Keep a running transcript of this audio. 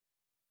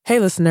Hey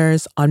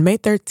listeners, on May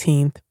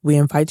 13th, we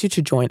invite you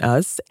to join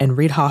us and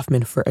Reid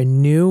Hoffman for a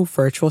new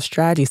virtual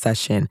strategy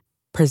session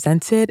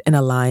presented in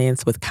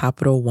alliance with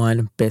Capital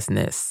One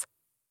Business.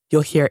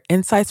 You'll hear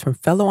insights from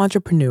fellow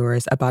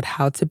entrepreneurs about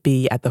how to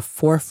be at the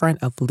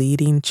forefront of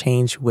leading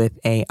change with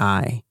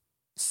AI.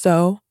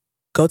 So,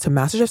 go to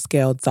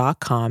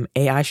mastersofscale.com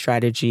AI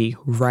strategy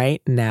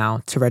right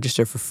now to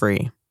register for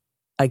free.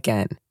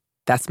 Again,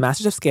 that's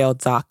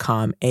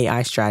mastersofscale.com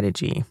AI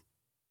strategy.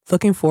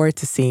 Looking forward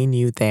to seeing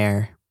you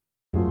there.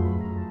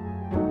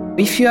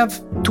 If you have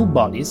two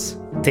bodies,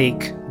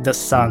 take the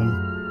sun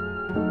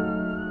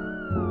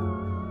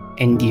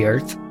and the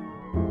earth.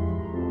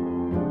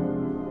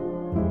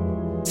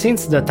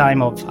 Since the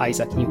time of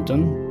Isaac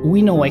Newton,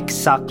 we know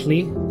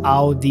exactly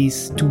how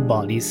these two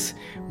bodies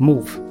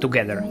move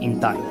together in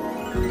time.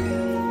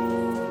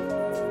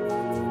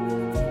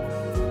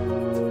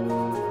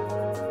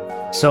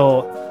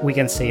 So we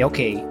can say,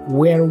 okay,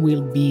 where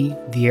will be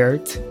the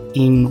earth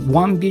in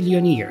 1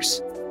 billion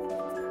years?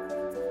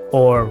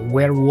 Or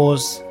where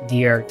was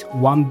the Earth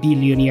 1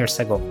 billion years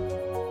ago?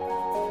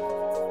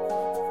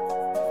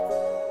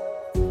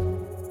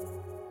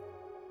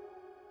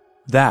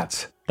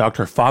 That's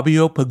Dr.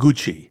 Fabio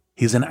Pagucci.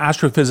 He's an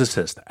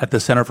astrophysicist at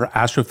the Center for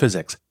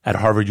Astrophysics at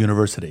Harvard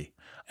University,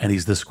 and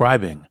he's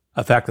describing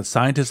a fact that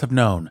scientists have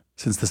known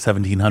since the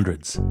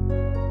 1700s.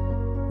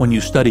 When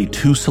you study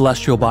two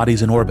celestial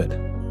bodies in orbit,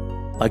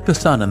 like the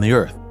Sun and the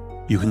Earth,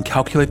 you can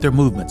calculate their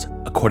movements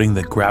according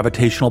to the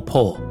gravitational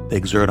pull they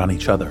exert on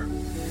each other.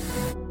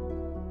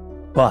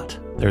 But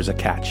there's a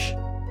catch.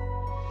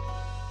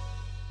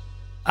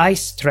 I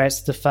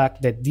stress the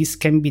fact that this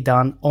can be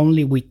done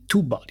only with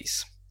two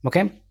bodies,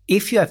 okay?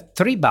 If you have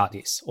three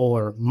bodies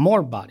or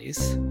more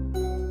bodies,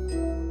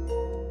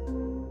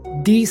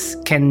 this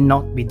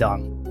cannot be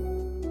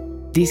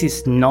done. This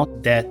is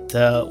not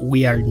that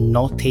we are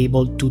not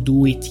able to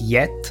do it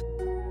yet.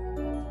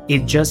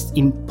 It's just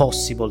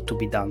impossible to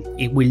be done.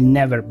 It will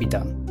never be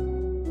done.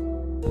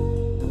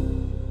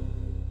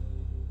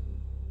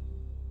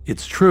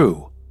 It's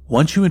true.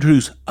 Once you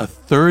introduce a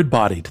third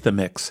body to the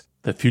mix,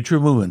 the future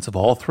movements of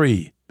all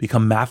three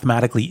become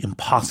mathematically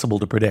impossible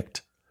to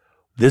predict.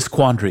 This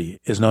quandary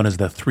is known as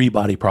the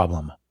three-body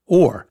problem,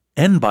 or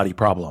n-body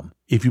problem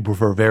if you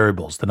prefer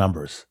variables to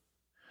numbers.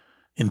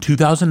 In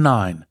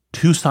 2009,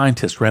 two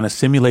scientists ran a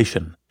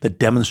simulation that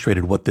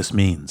demonstrated what this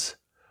means.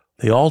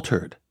 They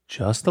altered,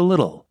 just a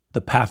little,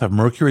 the path of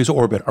Mercury's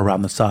orbit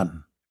around the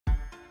Sun.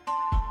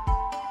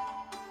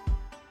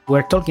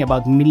 We're talking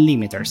about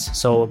millimeters,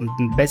 so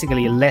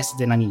basically less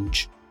than an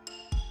inch.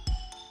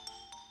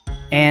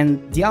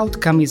 And the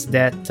outcome is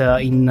that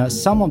in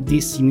some of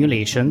these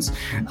simulations,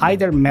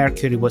 either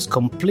Mercury was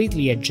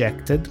completely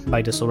ejected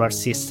by the solar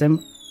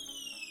system,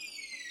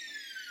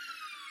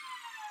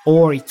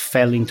 or it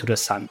fell into the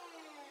Sun.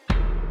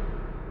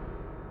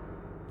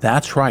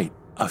 That's right.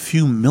 A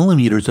few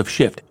millimeters of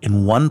shift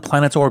in one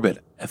planet's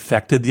orbit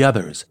affected the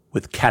others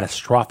with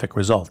catastrophic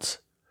results.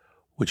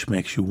 Which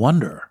makes you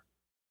wonder,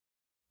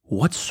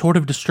 what sort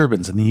of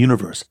disturbance in the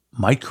universe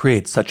might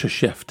create such a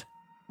shift?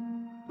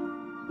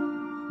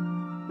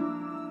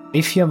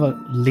 If you have a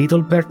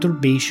little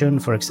perturbation,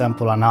 for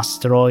example, an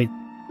asteroid,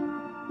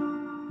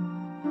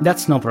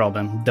 that's no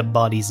problem. The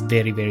body is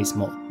very, very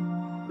small.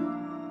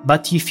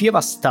 But if you have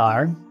a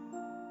star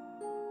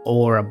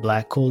or a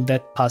black hole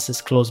that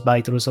passes close by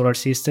to the solar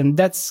system,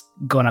 that's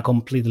gonna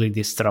completely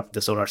disrupt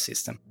the solar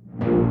system.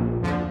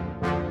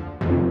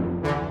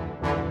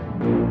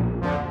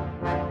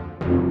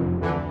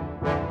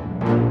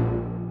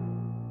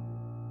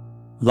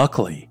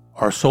 Luckily,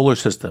 our solar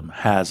system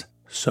has,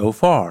 so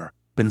far,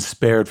 been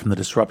spared from the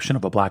disruption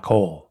of a black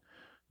hole.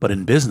 But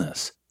in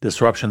business,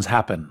 disruptions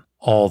happen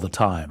all the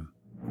time.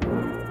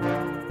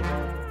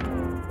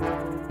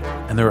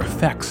 And their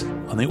effects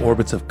on the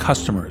orbits of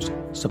customers,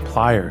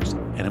 suppliers,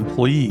 and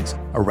employees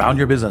around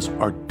your business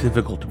are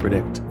difficult to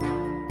predict.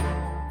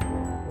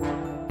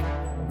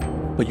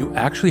 But you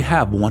actually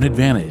have one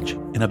advantage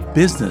in a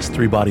business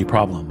three-body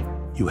problem.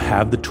 You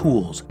have the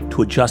tools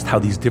to adjust how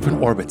these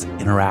different orbits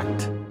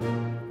interact.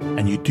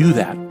 And you do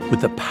that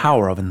with the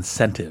power of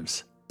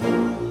incentives.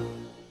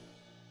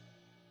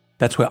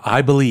 That's why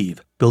I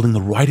believe building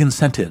the right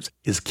incentives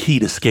is key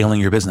to scaling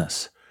your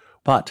business.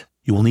 But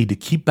you will need to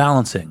keep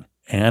balancing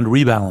and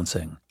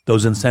rebalancing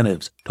those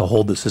incentives to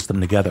hold the system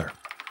together.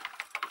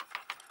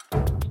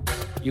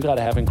 You got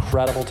to have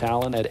incredible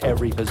talent at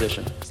every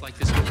position. It's like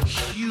this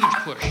huge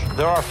push.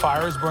 There are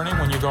fires burning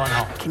when you're going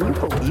home. Can you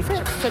believe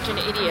it? Such an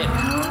idiot.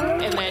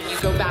 And then you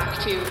go back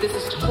to, this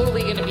is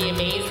totally going to be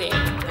amazing.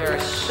 There are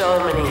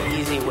so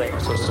many easy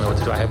ways. So what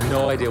to do? I have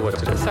no idea what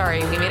to do. Sorry,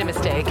 we made a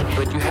mistake.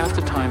 But you have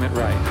to time it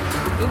right.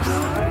 Oops.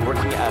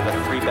 Working out of a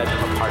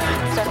 3-bedroom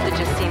apartment. Stuff that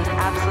just seems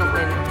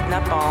absolutely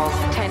nutballs.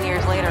 10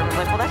 years later, I was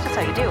like, well, that's just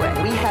how you do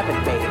it. We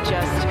haven't made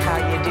Just how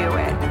you do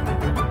it.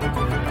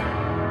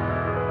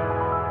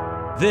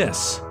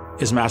 This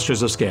is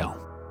Masters of Scale.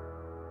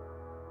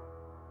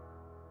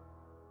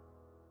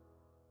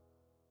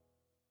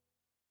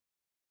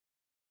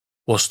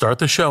 We'll start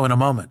the show in a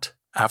moment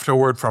after a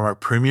word from our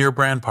premier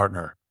brand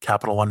partner,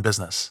 Capital One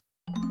Business.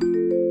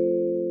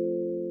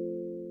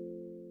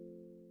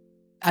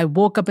 I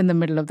woke up in the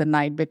middle of the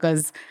night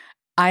because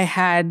I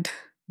had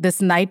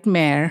this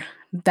nightmare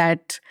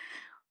that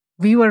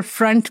we were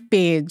front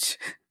page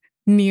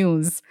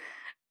news,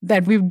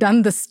 that we've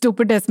done the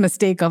stupidest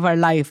mistake of our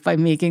life by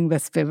making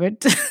this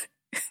pivot.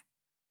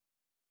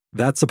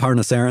 That's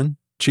Aparna Saran,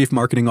 Chief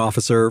Marketing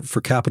Officer for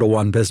Capital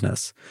One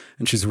Business,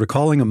 and she's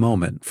recalling a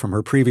moment from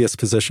her previous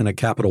position at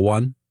Capital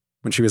One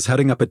when she was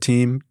heading up a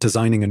team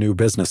designing a new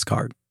business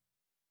card.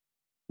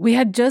 We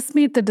had just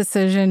made the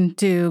decision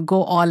to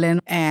go all in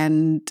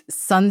and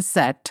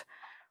sunset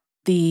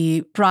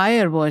the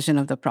prior version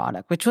of the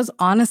product, which was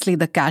honestly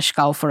the cash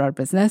cow for our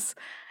business.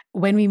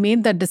 When we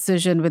made that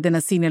decision within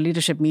a senior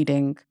leadership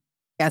meeting,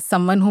 as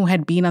someone who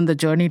had been on the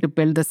journey to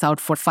build this out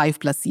for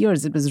 5+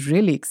 years, it was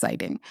really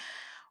exciting.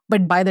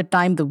 But by the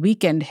time the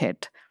weekend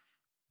hit,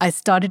 I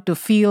started to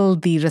feel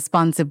the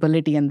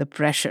responsibility and the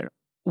pressure.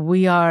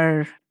 We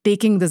are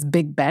taking this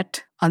big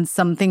bet on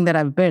something that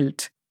I've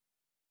built.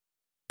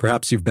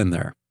 Perhaps you've been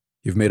there.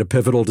 You've made a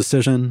pivotal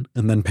decision,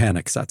 and then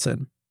panic sets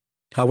in.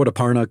 How would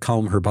Aparna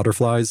calm her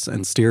butterflies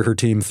and steer her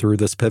team through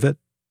this pivot?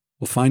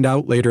 We'll find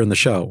out later in the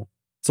show.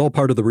 It's all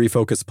part of the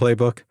Refocus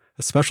Playbook,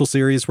 a special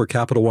series where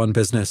Capital One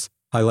Business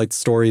highlights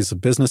stories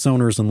of business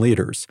owners and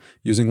leaders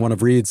using one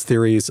of Reid's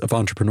theories of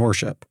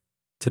entrepreneurship.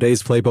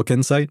 Today's Playbook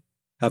Insight: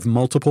 have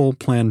multiple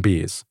Plan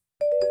Bs.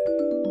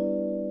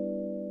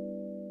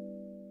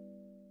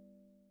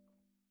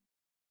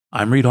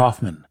 I'm Reid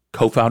Hoffman,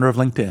 co-founder of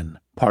LinkedIn,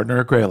 partner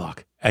at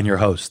Greylock, and your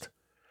host.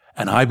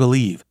 And I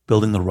believe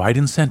building the right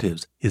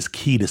incentives is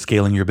key to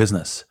scaling your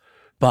business.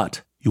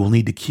 But you will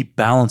need to keep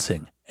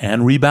balancing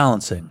and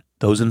rebalancing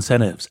those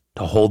incentives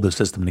to hold the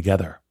system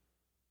together.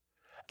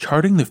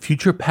 Charting the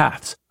future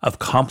paths of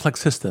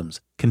complex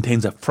systems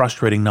contains a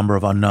frustrating number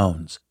of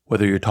unknowns.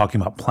 Whether you're talking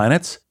about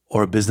planets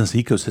or a business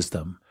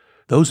ecosystem,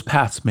 those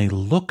paths may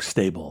look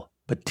stable,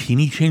 but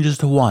teeny changes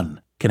to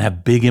one can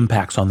have big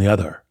impacts on the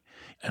other.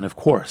 And of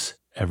course,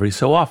 every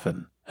so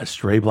often, a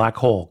stray black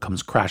hole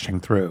comes crashing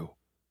through.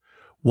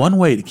 One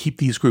way to keep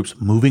these groups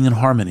moving in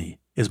harmony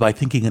is by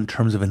thinking in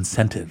terms of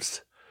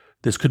incentives.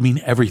 This could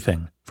mean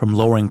everything from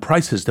lowering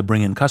prices to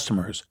bring in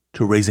customers,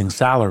 to raising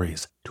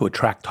salaries to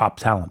attract top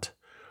talent.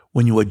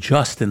 When you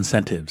adjust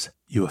incentives,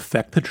 you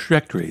affect the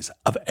trajectories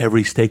of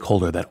every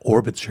stakeholder that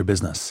orbits your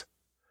business.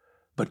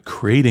 But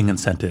creating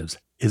incentives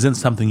isn't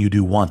something you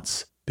do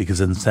once,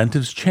 because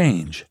incentives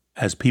change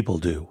as people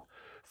do.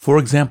 For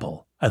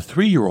example, a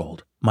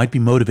 3-year-old might be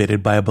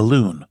motivated by a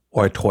balloon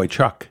or a toy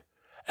truck.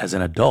 As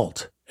an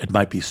adult, it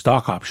might be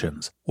stock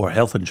options or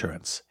health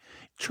insurance.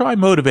 Try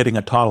motivating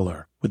a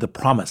toddler with the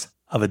promise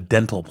of a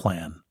dental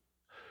plan.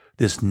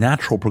 This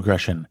natural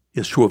progression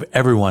is true of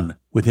everyone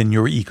within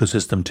your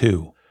ecosystem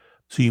too.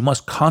 So you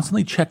must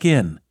constantly check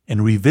in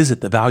and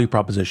revisit the value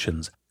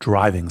propositions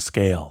driving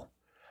scale.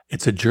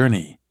 It's a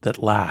journey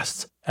that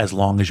lasts as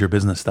long as your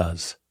business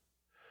does.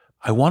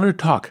 I wanted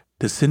to talk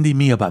to Cindy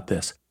Me about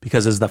this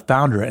because as the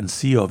founder and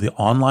CEO of the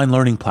online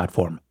learning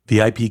platform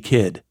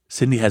VIPKid,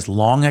 Cindy has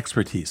long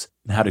expertise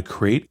in how to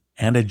create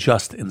and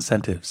adjust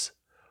incentives.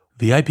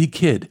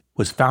 VIPKid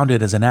was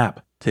founded as an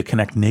app to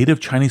connect native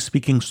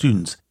Chinese-speaking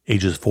students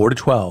ages 4 to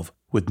 12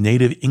 with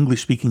native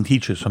English-speaking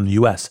teachers from the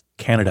US,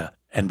 Canada,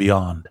 and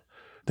beyond.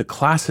 The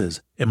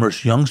classes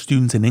immerse young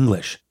students in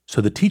English,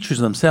 so the teachers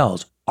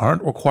themselves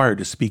aren't required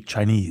to speak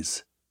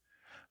Chinese.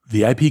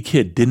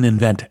 VIPKid didn't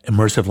invent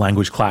immersive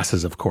language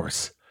classes, of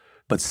course,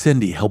 but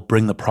Cindy helped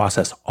bring the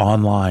process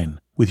online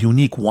with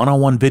unique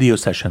one-on-one video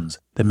sessions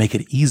that make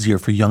it easier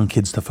for young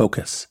kids to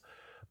focus.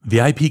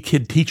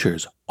 VIPKid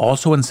teachers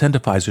also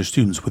incentivize their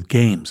students with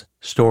games,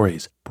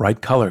 stories,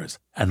 bright colors,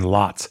 and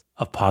lots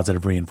of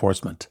positive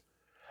reinforcement.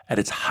 At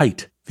its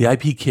height,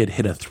 VIPKid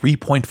hit a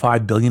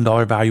 $3.5 billion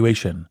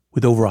valuation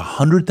with over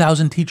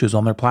 100,000 teachers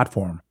on their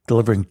platform,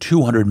 delivering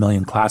 200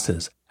 million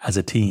classes as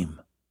a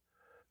team.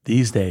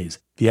 These days,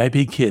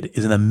 VIPKid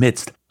is in the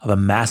midst of a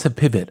massive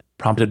pivot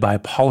prompted by a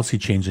policy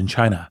change in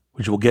China,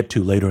 which we'll get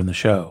to later in the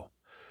show.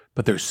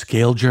 But their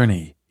scale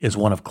journey is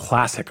one of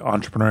classic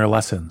entrepreneurial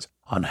lessons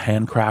on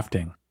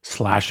handcrafting,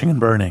 slashing and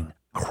burning,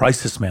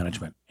 crisis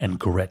management, and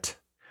grit.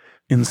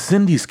 In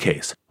Cindy's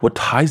case, what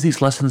ties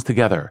these lessons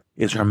together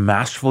is her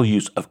masterful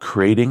use of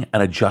creating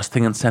and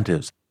adjusting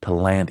incentives to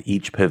land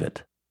each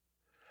pivot.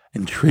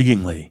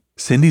 Intriguingly,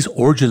 Cindy's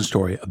origin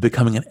story of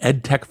becoming an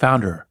ed tech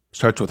founder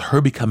starts with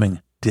her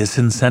becoming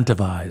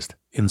disincentivized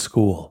in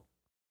school.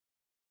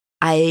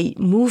 I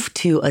moved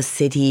to a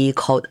city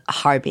called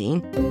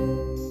Harbin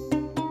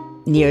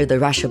near the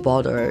Russia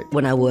border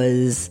when I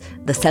was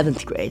the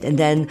 7th grade. And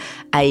then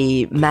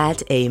I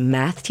met a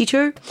math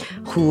teacher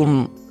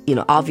whom,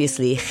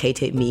 obviously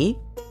hated me.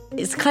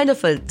 It's kind of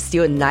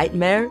still a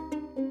nightmare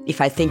if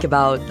I think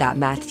about that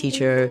math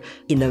teacher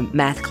in the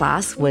math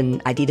class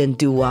when I didn't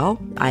do well.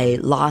 I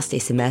lost a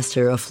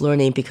semester of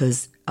learning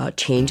because of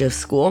change of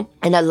school,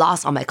 and I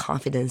lost all my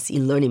confidence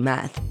in learning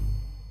math.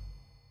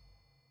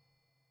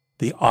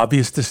 The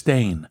obvious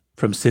disdain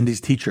from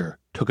Cindy's teacher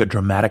took a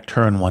dramatic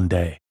turn one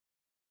day.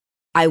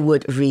 I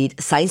would read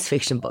science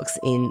fiction books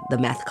in the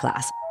math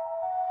class.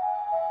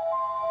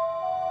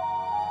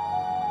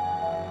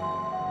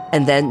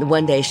 And then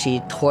one day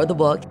she tore the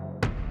book,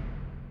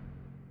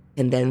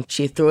 and then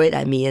she threw it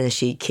at me and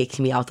she kicked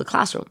me out of the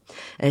classroom.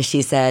 And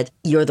she said,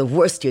 "You're the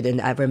worst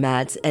student I ever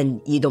met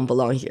and you don't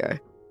belong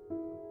here."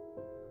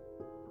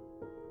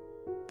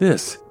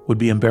 This would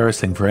be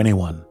embarrassing for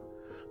anyone.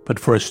 But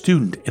for a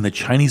student in the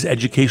Chinese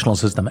educational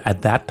system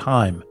at that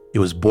time, it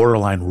was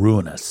borderline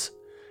ruinous.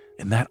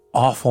 In that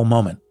awful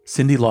moment,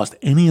 Cindy lost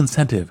any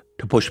incentive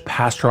to push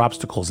past her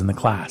obstacles in the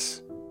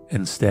class.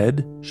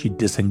 Instead, she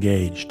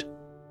disengaged.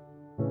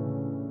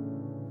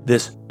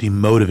 This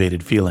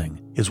demotivated feeling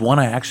is one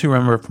I actually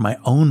remember from my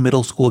own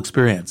middle school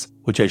experience,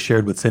 which I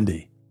shared with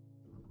Cindy.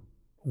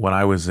 When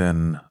I was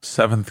in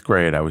 7th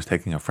grade, I was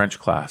taking a French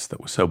class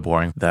that was so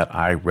boring that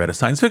I read a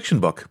science fiction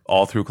book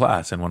all through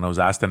class. And when I was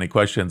asked any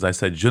questions, I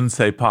said, "Je ne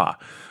sais pas,"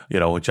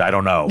 which I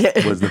don't know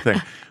was the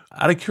thing.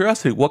 Out of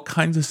curiosity, what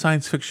kinds of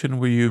science fiction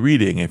were you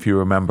reading, if you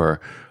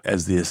remember,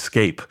 as the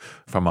escape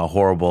from a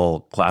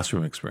horrible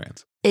classroom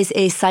experience? It's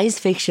a science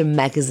fiction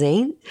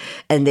magazine,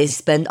 and they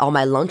spent all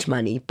my lunch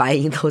money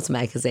buying those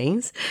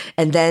magazines.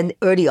 And then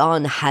early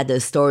on had the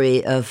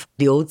story of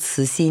Liu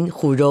Cixin,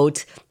 who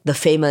wrote the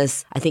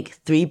famous, I think,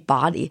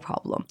 three-body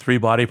problem.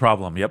 Three-body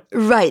problem, yep.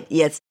 Right,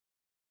 yes.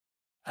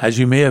 As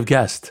you may have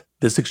guessed,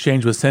 this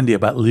exchange with Cindy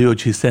about Liu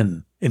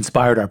Cixin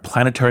inspired our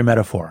planetary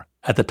metaphor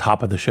at the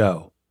top of the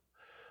show.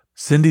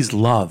 Cindy's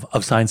love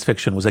of science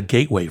fiction was a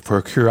gateway for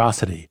her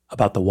curiosity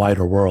about the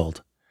wider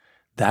world.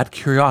 That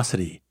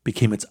curiosity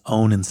became its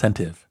own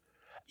incentive.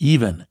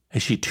 Even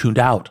as she tuned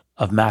out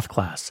of math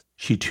class,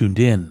 she tuned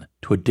in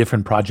to a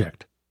different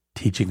project,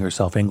 teaching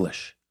herself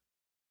English.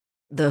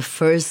 The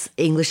first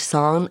English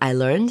song I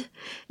learned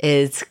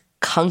is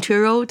Country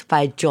Road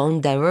by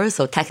John Denver.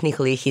 So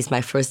technically, he's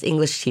my first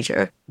English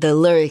teacher. The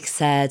lyrics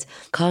said,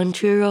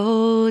 "Country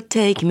road,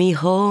 take me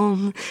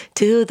home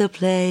to the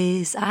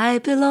place I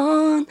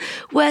belong.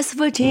 West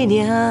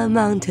Virginia,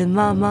 mountain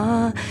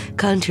mama.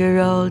 Country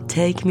road,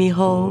 take me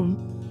home."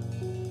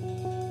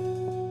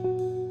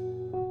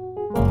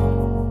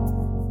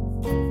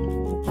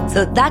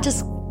 So that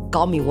just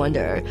got me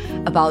wonder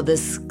about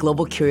this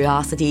global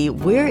curiosity.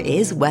 Where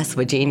is West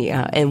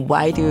Virginia, and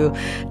why do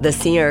the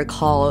singer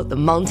call the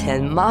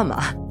mountain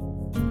mama?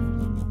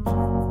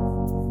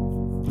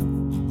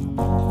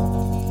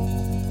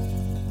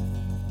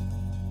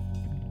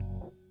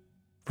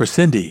 For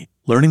Cindy,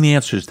 learning the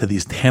answers to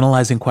these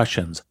tantalizing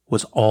questions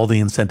was all the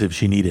incentive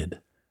she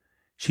needed.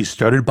 She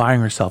started buying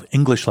herself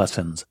English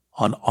lessons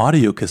on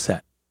audio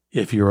cassette,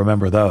 if you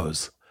remember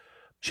those.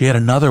 She had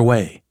another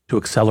way to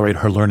accelerate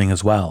her learning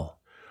as well.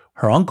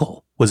 Her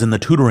uncle was in the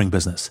tutoring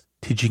business,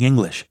 teaching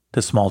English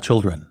to small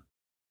children.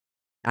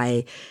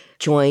 I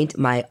joined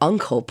my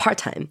uncle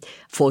part-time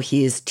for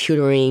his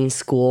tutoring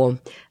school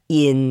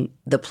in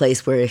the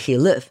place where he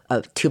lived,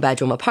 a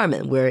 2-bedroom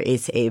apartment where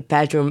it's a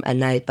bedroom at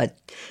night but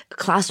a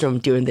classroom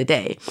during the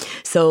day.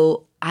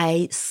 So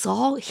I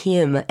saw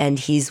him and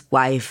his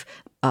wife,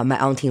 my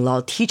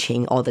auntie-in-law,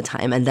 teaching all the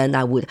time, and then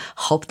I would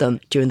help them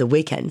during the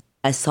weekend.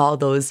 I saw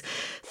those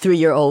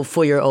 3-year-old,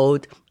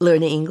 4-year-old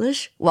learning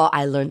English while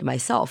I learned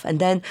myself. And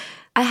then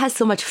I had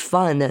so much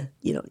fun,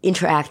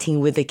 interacting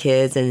with the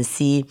kids and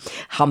see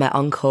how my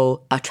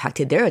uncle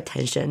attracted their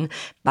attention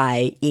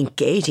by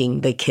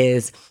engaging the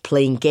kids,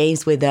 playing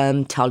games with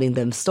them, telling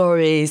them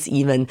stories,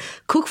 even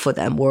cook for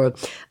them, or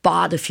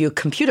bought a few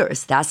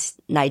computers. That's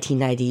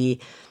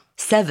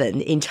 1997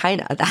 in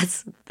China.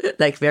 That's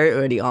like very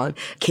early on.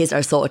 Kids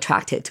are so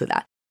attracted to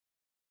that.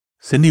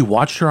 Cindy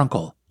watched her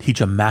uncle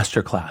teach a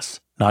masterclass,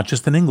 not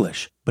just in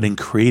English, but in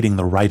creating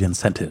the right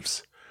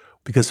incentives.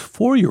 Because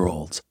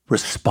 4-year-olds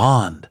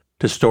respond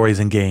to stories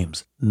and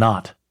games,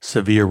 not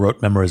severe rote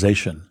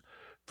memorization.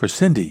 For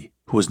Cindy,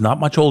 who was not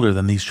much older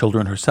than these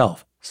children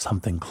herself,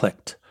 something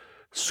clicked.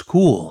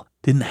 School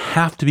didn't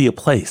have to be a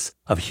place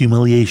of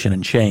humiliation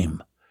and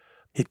shame.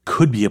 It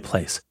could be a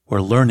place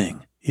where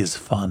learning is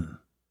fun.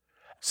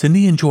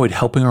 Cindy enjoyed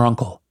helping her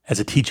uncle as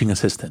a teaching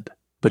assistant,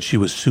 but she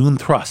was soon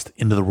thrust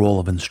into the role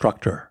of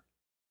instructor.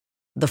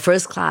 The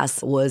first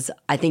class was,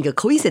 I think, a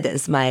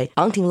coincidence. My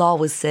auntie-in-law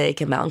was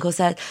sick, and my uncle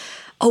said,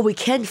 "Oh, we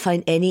can't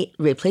find any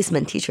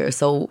replacement teacher,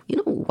 so,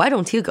 why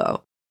don't you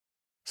go?"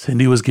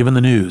 Cindy was given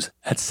the news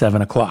at 7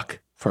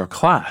 o'clock for a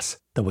class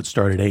that would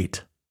start at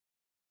 8.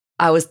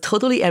 I was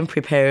totally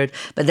unprepared,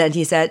 but then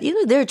he said,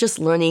 they're just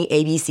learning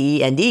A, B,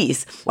 C, and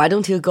D's. Why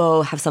don't you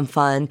go have some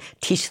fun,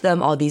 teach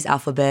them all these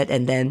alphabet,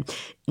 and then,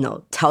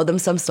 tell them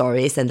some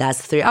stories, and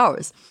that's 3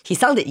 hours. He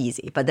sounded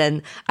easy, but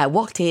then I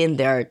walked in,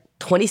 there are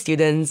 20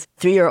 students,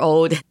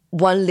 3-year-old,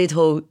 one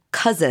little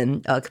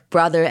cousin,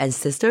 brother and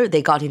sister,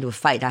 they got into a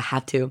fight. I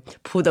had to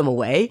pull them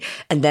away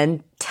and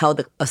then tell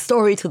a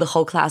story to the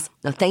whole class.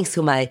 Now, thanks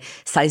to my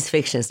science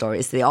fiction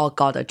stories, they all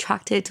got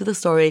attracted to the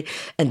story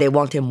and they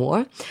wanted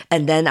more.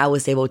 And then I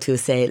was able to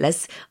say,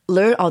 let's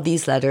learn all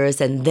these letters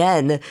and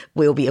then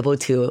we'll be able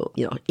to,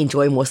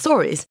 enjoy more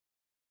stories.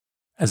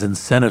 As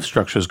incentive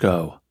structures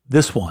go,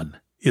 this one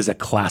is a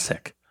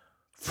classic.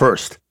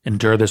 First,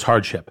 endure this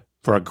hardship.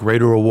 for a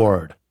greater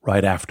reward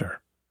right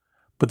after.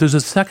 But there's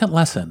a second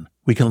lesson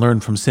we can learn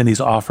from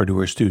Cindy's offer to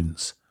her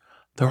students.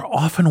 There are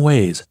often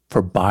ways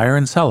for buyer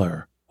and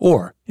seller,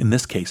 or in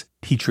this case,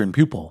 teacher and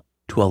pupil,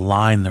 to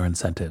align their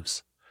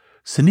incentives.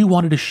 Cindy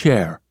wanted to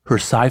share her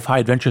sci-fi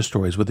adventure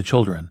stories with the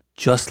children,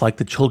 just like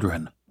the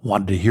children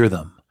wanted to hear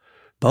them.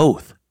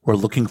 Both were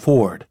looking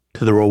forward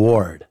to the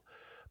reward.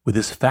 With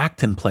this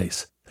fact in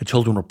place, the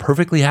children were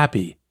perfectly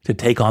happy to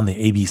take on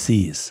the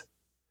ABCs.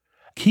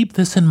 Keep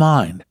this in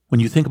mind when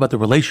you think about the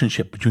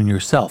relationship between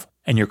yourself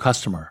and your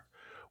customer.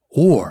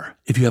 Or,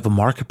 if you have a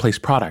marketplace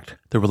product,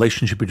 the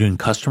relationship between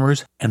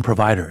customers and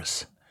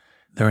providers.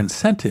 Their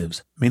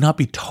incentives may not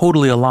be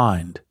totally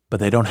aligned, but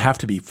they don't have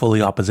to be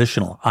fully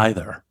oppositional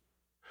either.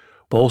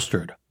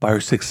 Bolstered by her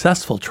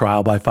successful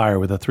trial by fire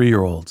with the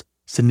 3-year-olds,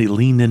 Cindy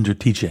leaned into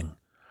teaching.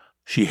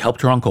 She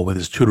helped her uncle with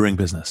his tutoring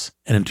business,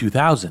 and in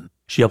 2000,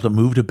 she helped him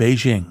move to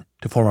Beijing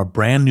to form a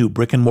brand new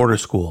brick-and-mortar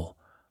school.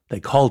 They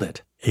called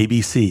it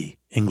ABC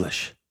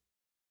English.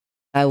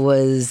 I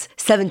was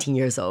 17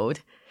 years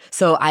old.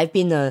 So I've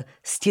been a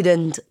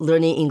student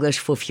learning English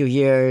for a few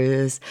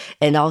years.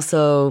 And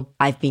also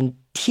I've been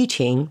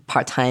teaching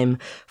part-time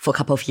for a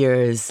couple of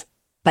years.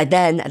 But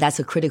then that's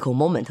a critical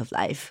moment of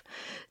life.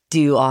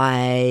 Do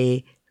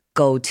I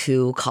go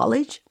to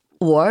college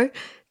or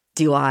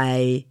do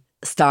I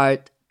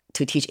start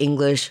to teach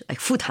English like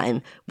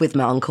full-time with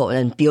my uncle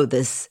and build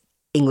this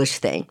English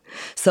thing?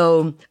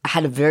 So I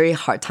had a very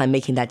hard time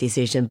making that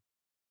decision.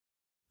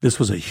 This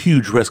was a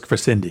huge risk for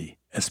Cindy,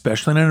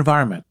 especially in an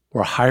environment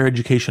where higher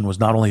education was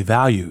not only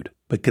valued,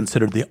 but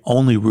considered the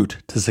only route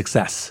to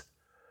success.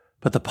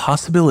 But the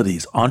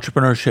possibilities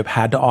entrepreneurship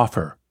had to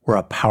offer were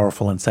a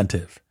powerful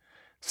incentive.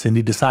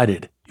 Cindy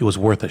decided it was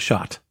worth a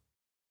shot.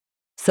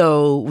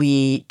 So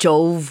we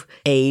drove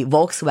a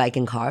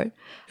Volkswagen car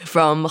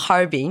from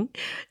Harbin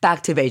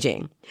back to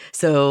Beijing.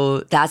 So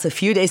that's a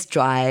few days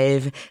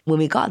drive. When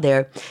we got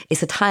there,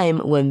 it's a time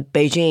when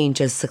Beijing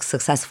just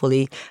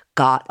successfully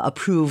got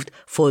approved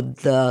for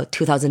the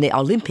 2008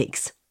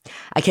 Olympics.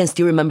 I can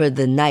still remember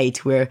the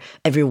night where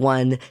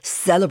everyone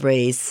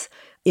celebrates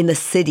in the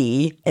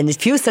city, and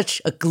it feels such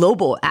a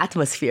global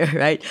atmosphere,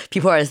 right?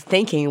 People are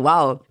thinking,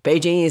 wow,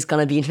 Beijing is going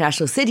to be an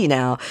international city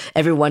now.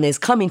 Everyone is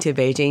coming to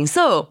Beijing.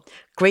 So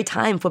great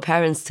time for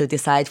parents to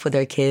decide for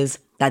their kids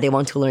that they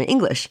want to learn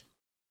English.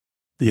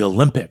 The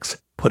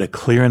Olympics put a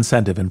clear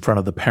incentive in front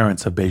of the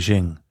parents of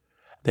Beijing.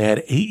 They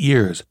had 8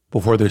 years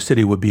before their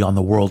city would be on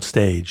the world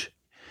stage.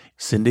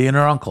 Cindy and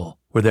her uncle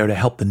were there to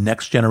help the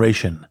next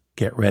generation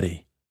get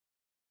ready.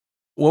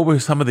 What were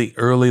some of the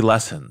early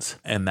lessons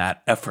in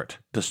that effort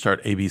to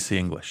start ABC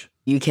English?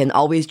 You can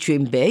always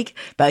dream big,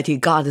 but you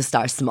got to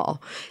start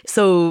small.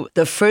 So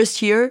the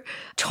first year,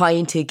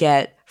 trying to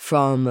get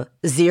from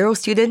 0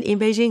 student in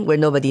Beijing, where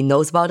nobody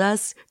knows about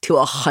us, to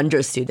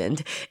 100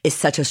 student is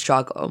such a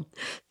struggle.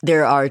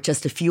 There are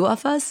just a few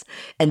of us,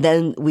 and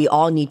then we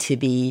all need to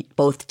be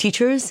both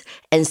teachers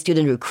and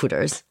student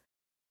recruiters.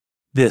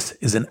 This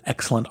is an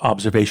excellent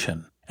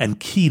observation and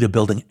key to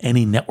building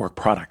any network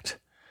product.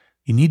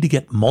 You need to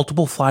get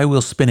multiple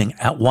flywheels spinning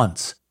at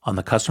once on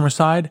the customer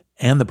side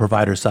and the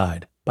provider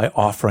side by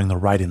offering the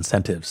right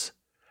incentives.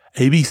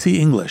 ABC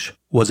English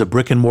was a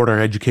brick-and-mortar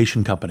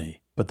education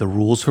company, but the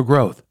rules for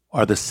growth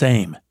are the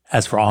same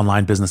as for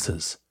online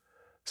businesses.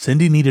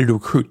 Cindy needed to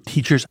recruit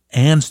teachers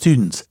and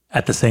students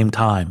at the same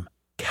time,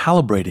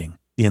 calibrating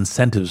the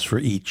incentives for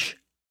each.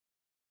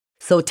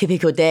 So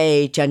typical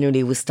day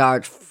generally would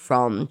start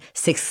from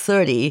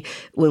 6:30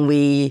 when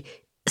we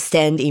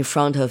stand in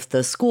front of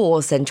the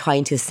schools and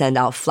trying to send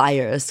out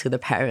flyers to the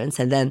parents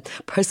and then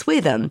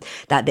persuade them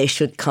that they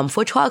should come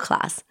for trial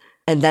class.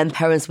 And then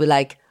parents will be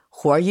like,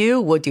 who are you?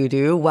 What do you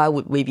do? Why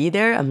would we be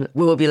there? And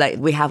we will be like,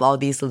 we have all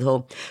these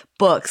little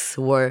books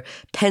or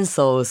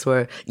pencils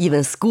or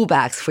even school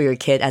bags for your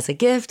kid as a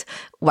gift.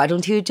 Why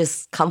don't you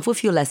just come for a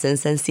few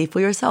lessons and see for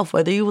yourself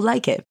whether you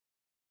like it?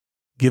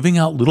 Giving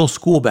out little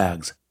school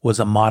bags was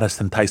a modest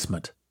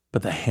enticement,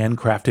 but the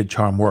handcrafted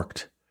charm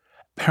worked.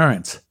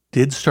 Parents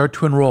did start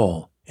to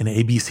enroll in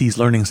ABC's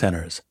learning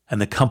centers,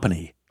 and the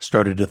company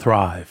started to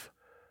thrive.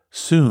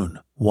 Soon,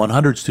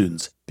 100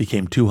 students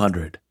became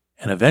 200,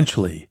 and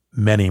eventually,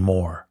 many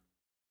more.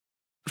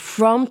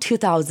 From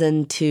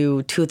 2000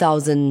 to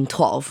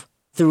 2012,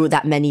 through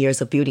that many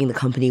years of building the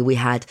company, we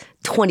had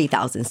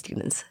 20,000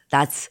 students.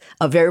 That's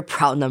a very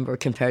proud number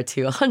compared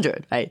to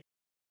 100, right?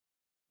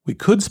 We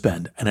could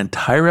spend an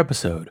entire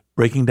episode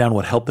breaking down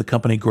what helped the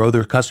company grow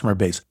their customer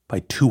base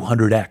by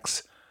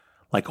 200x,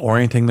 like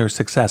orienting their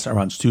success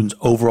around students'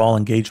 overall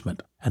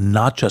engagement and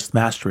not just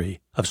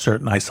mastery of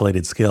certain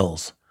isolated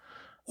skills.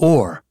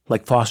 Or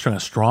like fostering a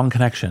strong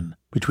connection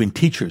between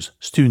teachers,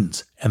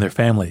 students, and their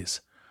families.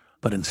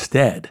 But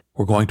instead,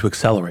 we're going to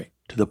accelerate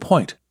to the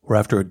point where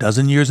after a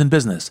dozen years in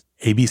business,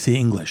 ABC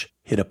English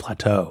hit a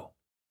plateau.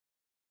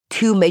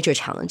 2 major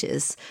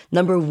challenges.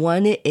 Number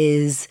 1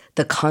 is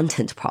the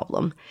content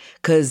problem,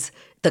 because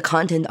the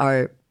content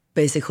are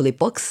basically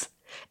books,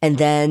 and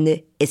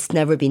then it's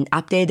never been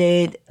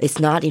updated. It's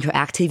not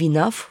interactive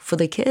enough for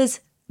the kids.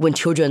 when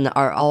children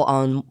are all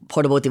on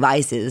portable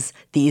devices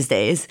these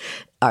days,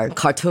 are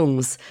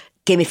cartoons,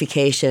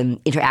 gamification,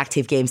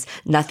 interactive games,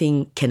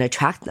 nothing can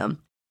attract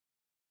them.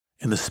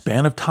 In the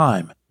span of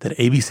time that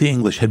ABC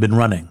English had been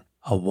running,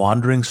 a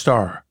wandering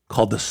star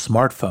called the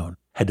smartphone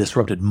had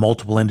disrupted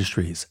multiple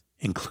industries,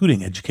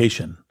 including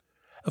education.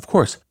 Of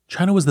course,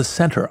 China was the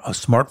center of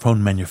smartphone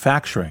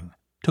manufacturing.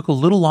 It took a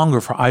little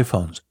longer for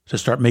iPhones to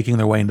start making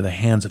their way into the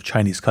hands of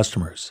Chinese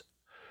customers.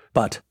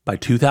 But by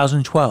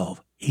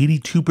 2012,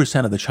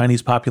 82% of the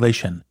Chinese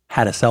population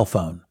had a cell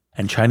phone,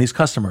 and Chinese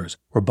customers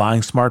were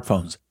buying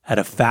smartphones at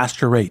a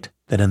faster rate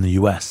than in the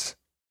US.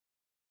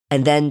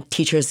 And then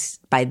teachers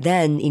by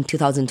then in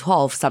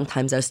 2012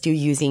 sometimes are still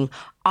using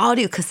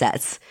audio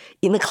cassettes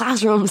in the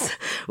classrooms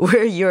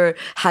where you're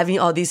having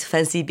all these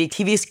fancy big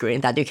TV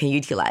screens that you can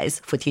utilize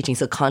for teaching.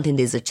 So content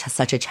is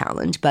such a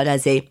challenge. But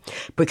as a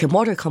brick and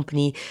mortar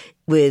company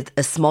with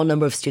a small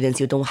number of students,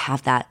 you don't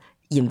have that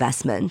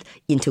investment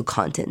into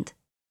content.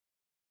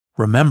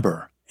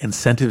 Remember,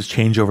 incentives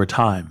change over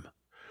time.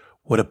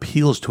 What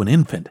appeals to an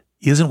infant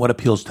isn't what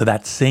appeals to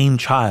that same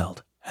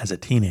child as a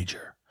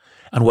teenager.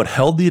 And what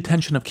held the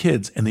attention of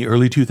kids in the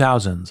early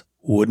 2000s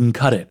wouldn't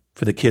cut it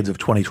for the kids of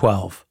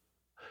 2012.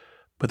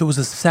 But there was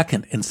a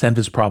second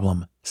incentives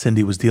problem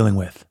Cindy was dealing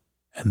with,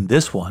 and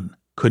this one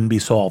couldn't be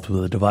solved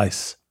with a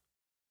device.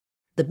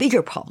 The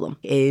bigger problem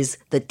is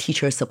the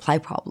teacher supply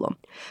problem,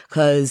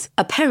 because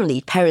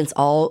apparently parents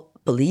all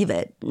believe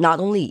it, not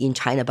only in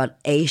China, but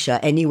Asia,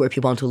 anywhere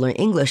people want to learn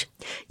English,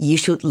 you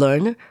should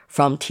learn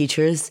from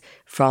teachers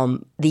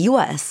from the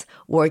US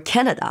or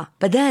Canada.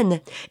 But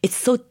then it's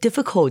so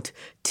difficult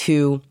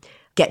to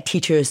get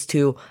teachers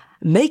to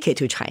make it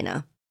to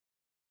China.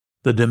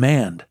 The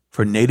demand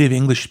for native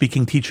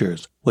English-speaking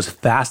teachers was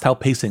fast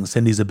outpacing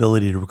Cindy's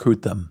ability to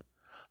recruit them.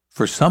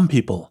 For some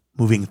people,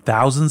 moving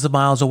thousands of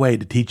miles away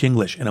to teach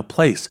English in a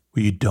place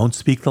where you don't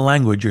speak the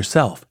language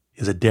yourself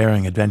is a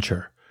daring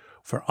adventure.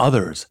 For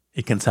others,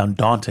 it can sound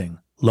daunting,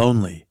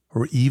 lonely,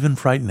 or even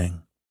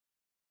frightening.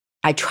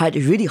 I tried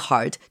really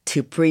hard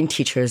to bring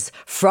teachers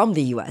from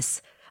the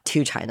US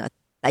to China.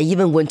 I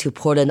even went to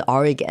Portland,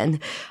 Oregon,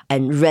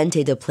 and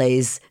rented a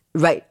place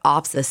right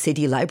opposite the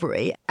city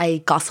library.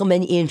 I got so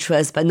many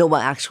interests, but no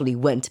one actually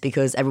went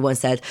because everyone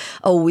said,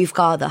 oh, we've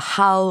got the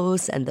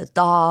house and the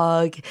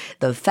dog,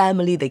 the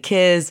family, the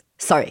kids.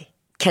 Sorry,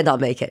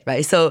 cannot make it,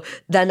 right? So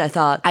then I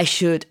thought I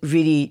should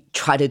really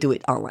try to do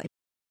it online.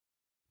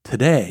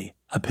 Today,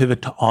 a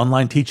pivot to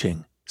online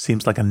teaching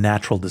seems like a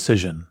natural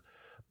decision.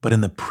 But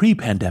in the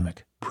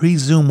pre-pandemic,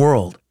 pre-Zoom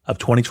world of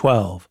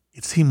 2012,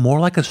 it seemed more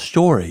like a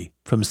story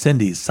from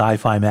Cindy's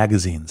sci-fi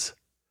magazines.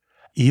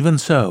 Even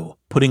so,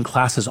 putting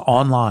classes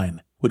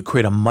online would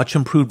create a much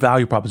improved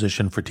value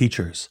proposition for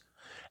teachers.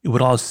 It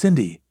would allow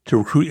Cindy to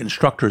recruit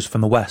instructors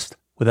from the West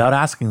without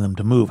asking them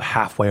to move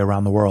halfway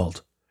around the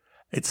world.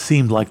 It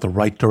seemed like the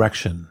right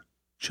direction.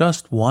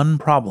 Just one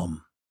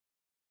problem.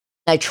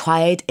 I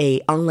tried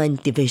an online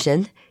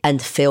division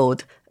and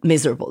failed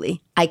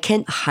miserably. I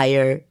can't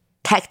hire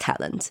tech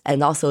talent,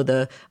 and also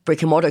the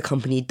brick and mortar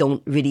company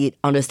don't really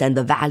understand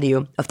the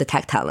value of the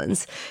tech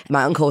talents.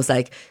 My uncle was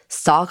like,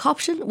 stock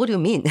option? What do you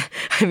mean?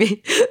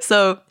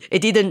 So it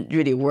didn't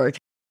really work.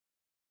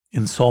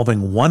 In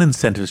solving one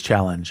incentives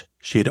challenge,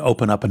 she had to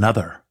open up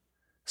another.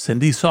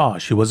 Cindy saw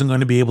she wasn't going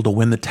to be able to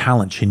win the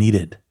talent she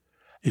needed.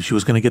 If she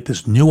was going to get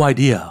this new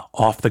idea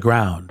off the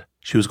ground,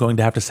 she was going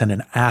to have to send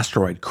an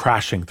asteroid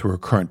crashing through her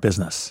current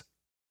business.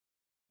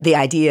 The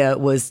idea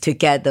was to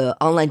get the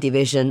online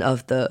division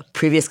of the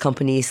previous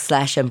company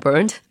slashed and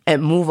burned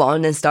and move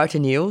on and start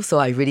anew. So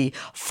I really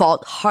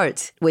fought hard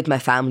with my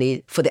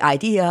family for the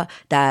idea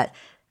that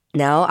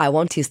now I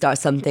want to start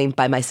something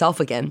by myself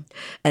again.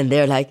 And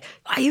they're like,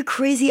 are you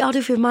crazy, out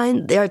of your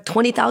mind? There are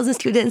 20,000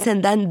 students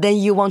and then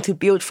you want to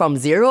build from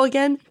zero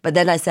again? But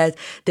then I said,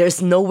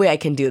 there's no way I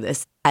can do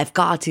this. I've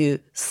got to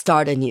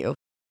start anew.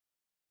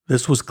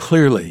 This was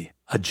clearly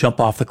a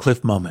jump off the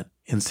cliff moment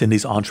in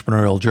Cindy's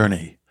entrepreneurial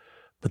journey.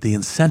 But the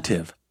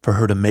incentive for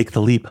her to make the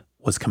leap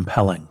was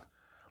compelling.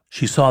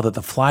 She saw that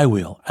the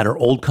flywheel at her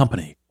old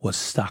company was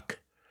stuck,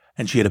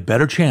 and she had a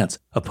better chance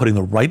of putting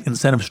the right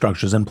incentive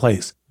structures in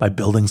place by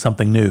building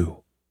something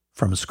new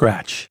from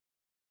scratch.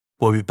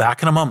 We'll be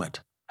back in a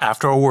moment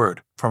after a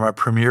word from our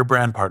premier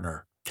brand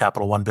partner,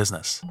 Capital One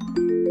Business.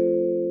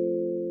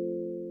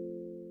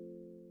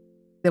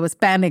 There was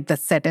panic that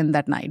set in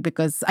that night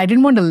because I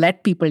didn't want to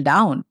let people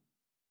down.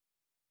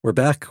 We're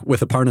back with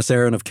Aparna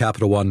Saran of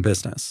Capital One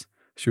Business.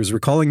 She was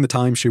recalling the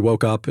time she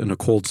woke up in a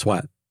cold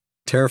sweat,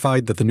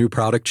 terrified that the new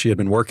product she had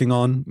been working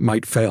on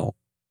might fail.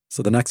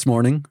 So the next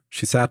morning,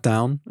 she sat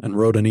down and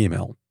wrote an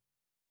email.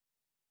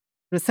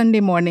 It was Sunday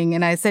morning,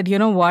 and I said, you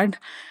know what?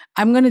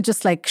 I'm going to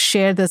just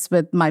share this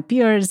with my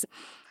peers. It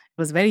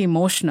was very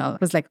emotional.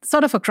 It was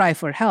sort of a cry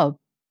for help.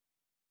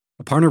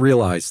 Aparna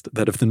realized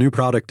that if the new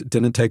product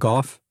didn't take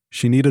off,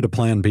 she needed a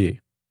plan B,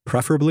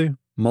 preferably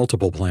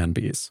multiple plan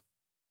Bs.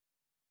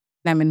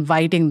 I'm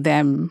inviting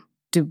them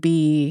to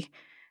be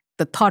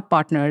the thought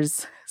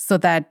partners so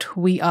that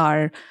we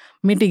are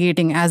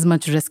mitigating as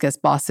much risk as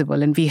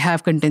possible and we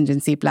have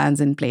contingency plans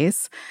in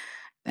place.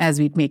 as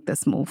we make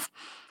this move.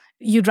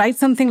 You write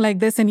something like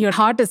this and your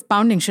heart is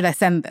pounding, should I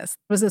send this?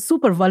 It was a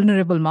super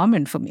vulnerable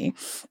moment for me.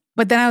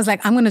 But then I was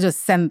like, I'm going to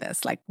just send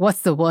this. Like,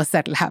 what's the worst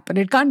that'll happen?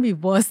 It can't be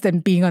worse than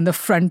being on the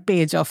front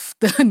page of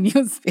the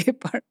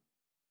newspaper.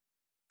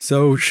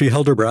 So she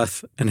held her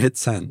breath and hit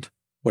send.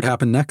 What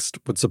happened next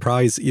would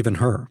surprise even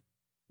her.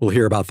 We'll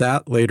hear about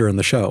that later in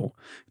the show.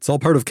 It's all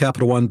part of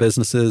Capital One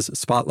Business's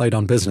Spotlight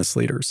on Business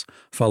Leaders,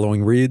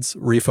 following Reed's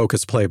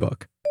Refocus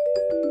Playbook.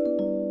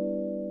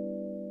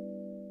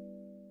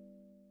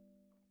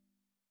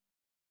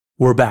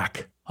 We're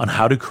back on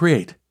how to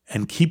create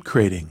and keep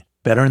creating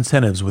better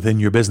incentives within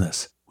your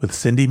business with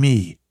Cindy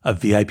Mee of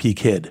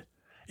VIPKid.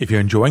 If you're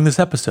enjoying this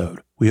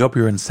episode, we hope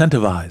you're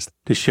incentivized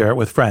to share it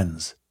with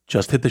friends.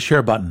 Just hit the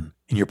share button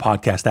in your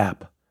podcast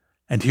app.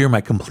 And to hear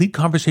my complete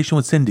conversation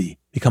with Cindy,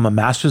 become a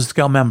Masters of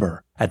Scale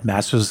member at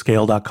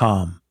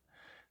mastersofscale.com.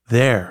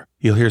 There,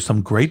 you'll hear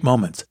some great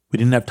moments we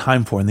didn't have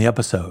time for in the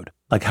episode,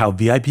 like how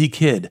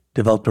VIPKid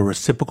developed a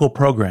reciprocal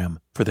program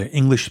for their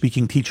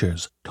English-speaking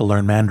teachers to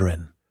learn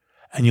Mandarin.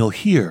 And you'll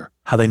hear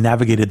how they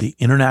navigated the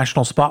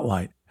international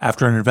spotlight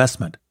after an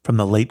investment from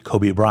the late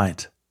Kobe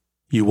Bryant.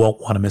 You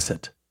won't want to miss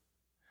it.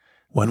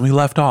 When we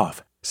left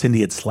off,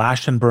 Cindy had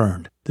slashed and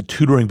burned the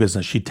tutoring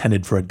business she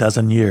tended for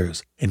 12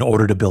 years in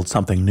order to build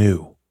something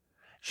new.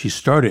 She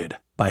started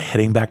by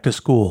heading back to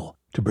school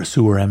to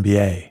pursue her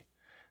MBA.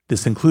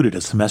 This included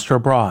a semester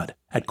abroad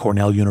at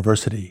Cornell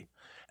University,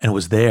 and it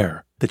was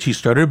there that she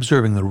started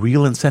observing the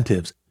real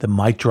incentives that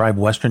might drive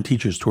Western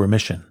teachers to her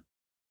mission.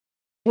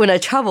 When I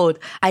traveled,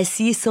 I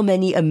see so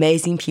many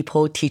amazing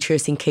people,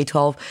 teachers in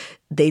K-12.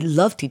 They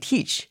love to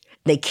teach.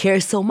 They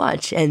care so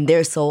much, and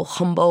they're so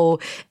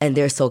humble, and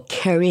they're so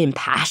caring and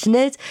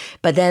passionate,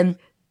 but then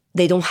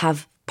they don't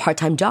have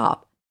part-time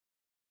job.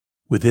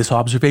 With this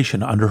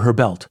observation under her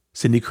belt,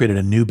 Cindy created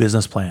a new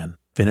business plan,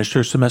 finished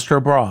her semester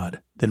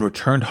abroad, then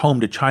returned home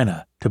to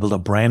China to build a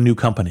brand new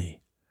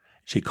company.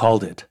 She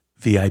called it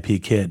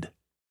VIPKid.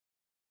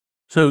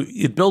 So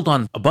it built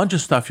on a bunch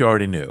of stuff you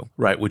already knew,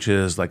 right? Which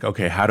is like,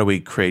 okay, how do we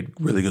create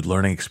really good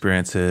learning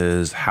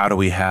experiences? How do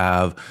we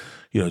have,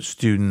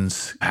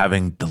 students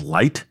having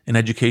delight in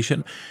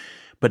education?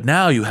 But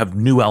now you have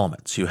new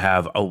elements. You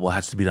have, it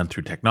has to be done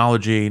through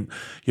technology.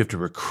 You have to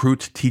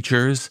recruit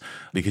teachers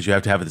because you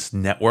have to have this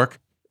network.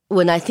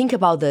 When I think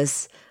about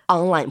this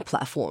online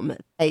platform,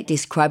 I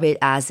describe it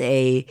as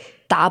a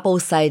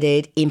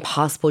double-sided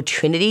impossible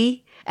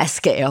trinity at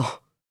scale.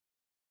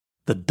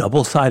 The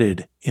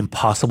double-sided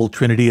impossible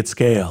trinity at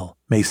scale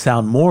may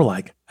sound more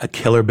like a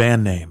killer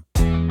band name.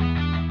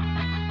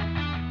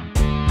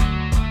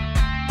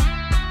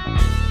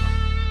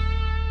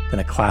 Than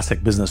a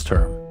classic business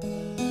term.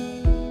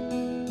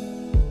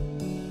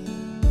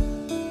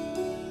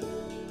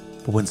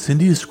 But when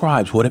Cindy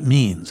describes what it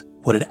means,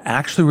 what it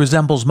actually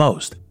resembles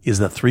most is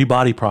the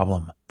three-body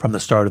problem from the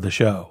start of the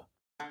show.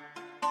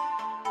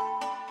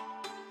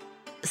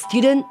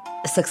 Student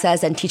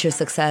success and teacher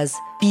success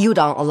build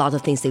on a lot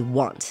of things they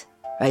want,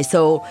 right?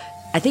 So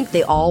I think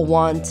they all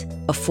want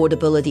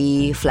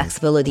affordability,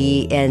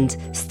 flexibility, and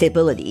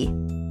stability.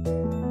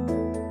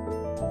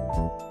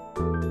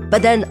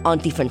 But then on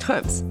different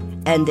terms,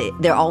 and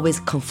they're always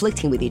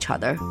conflicting with each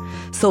other.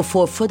 So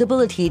for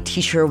affordability,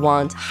 teacher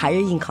want higher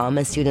income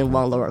and student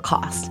want lower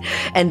cost.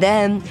 And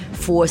then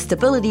for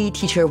stability,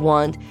 teacher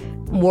want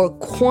more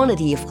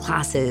quantity of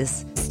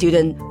classes,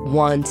 student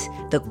want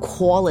the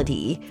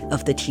quality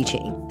of the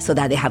teaching so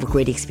that they have a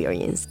great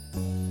experience.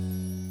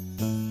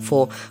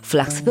 For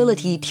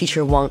flexibility,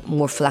 teacher want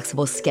more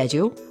flexible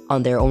schedule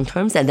on their own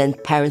terms, and then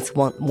parents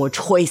want more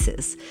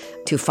choices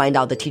to find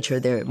out the teacher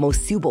they're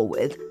most suitable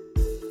with.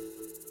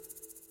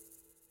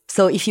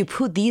 So if you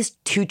put these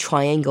two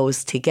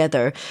triangles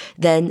together,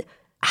 then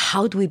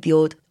how do we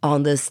build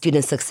on the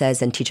student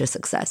success and teacher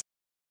success?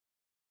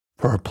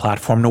 For her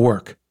platform to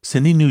work,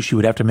 Cindy knew she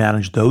would have to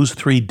manage those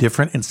three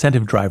different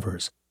incentive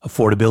drivers: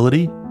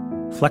 affordability,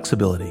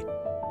 flexibility,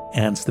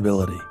 and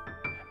stability.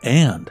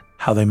 And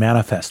how they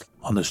manifest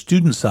on the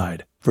student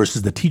side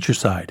versus the teacher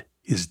side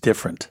is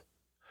different.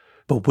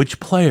 But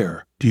which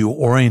player do you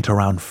orient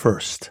around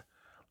first?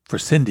 For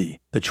Cindy,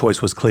 the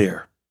choice was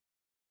clear.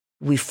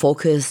 We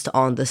focused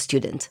on the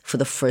student for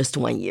the first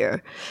 1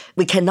 year.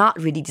 We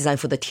cannot really design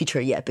for the teacher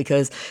yet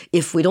because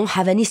if we don't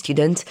have any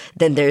student,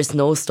 then there's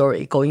no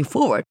story going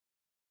forward.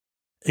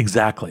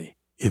 Exactly.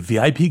 If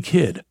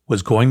VIPKid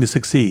was going to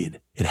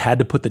succeed, it had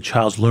to put the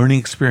child's learning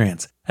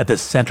experience at the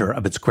center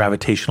of its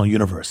gravitational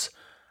universe.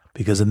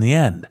 Because in the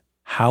end,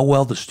 how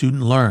well the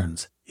student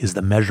learns is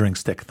the measuring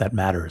stick that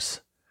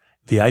matters.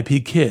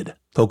 VIPKid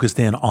focused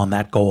in on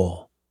that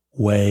goal.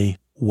 Way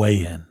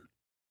in.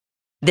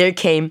 There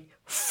came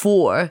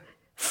 4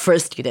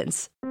 first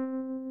students.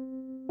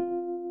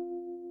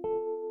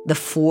 The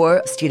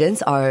 4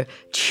 students are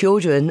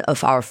children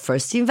of our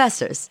first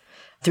investors,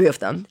 3 of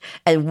them,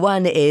 and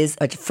 1 is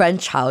a friend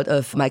child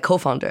of my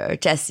co-founder,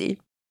 Jesse.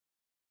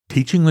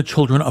 Teaching the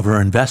children of her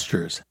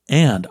investors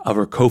and of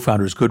her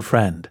co-founder's good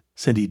friend,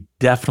 Cindy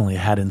definitely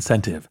had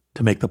incentive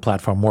to make the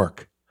platform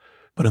work.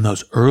 But in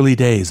those early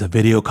days of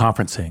video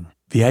conferencing,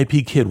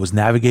 VIPKid was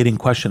navigating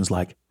questions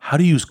like how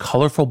to use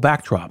colorful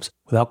backdrops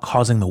without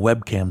causing the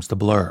webcams to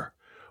blur,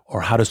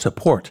 or how to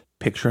support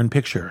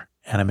picture-in-picture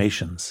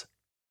animations.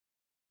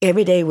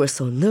 Every day we're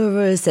so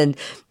nervous, and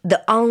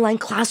the online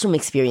classroom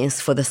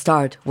experience for the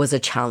start was a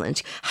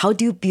challenge. How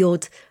do you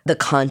build the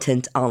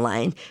content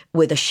online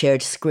with a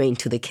shared screen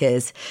to the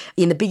kids?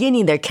 In the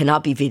beginning, there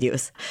cannot be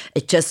videos.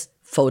 It's just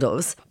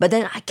photos. But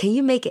then can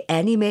you make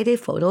animated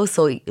photos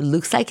so it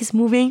looks like it's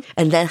moving?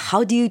 And then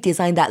how do you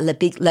design that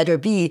big letter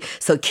B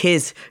so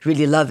kids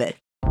really love it?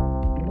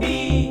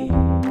 B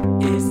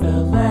is the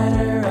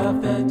letter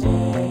of the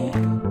day.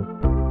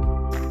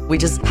 We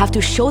just have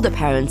to show the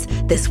parents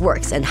this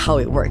works and how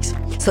it works,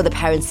 so the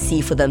parents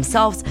see for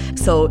themselves.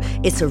 So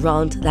it's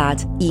around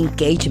that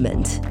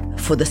engagement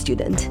for the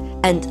student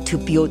and to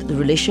build the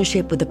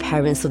relationship with the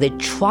parents so they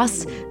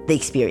trust the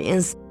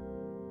experience.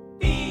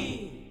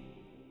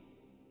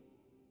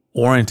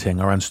 Orienting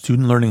around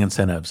student learning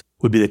incentives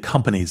would be the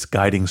company's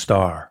guiding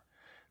star.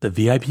 The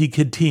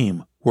VIPKid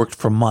team worked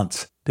for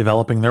months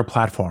developing their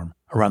platform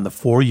around the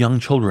 4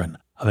 young children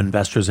of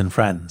investors and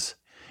friends.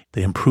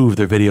 They improved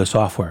their video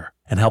software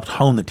and helped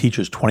hone the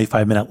teachers'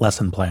 25-minute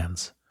lesson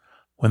plans.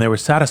 When they were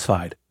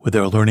satisfied with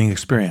their learning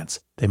experience,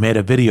 they made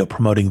a video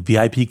promoting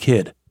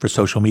VIPKid for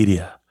social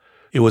media.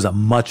 It was a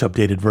much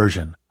updated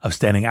version of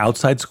standing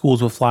outside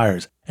schools with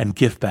flyers and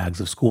gift bags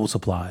of school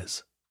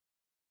supplies.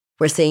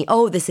 We're saying,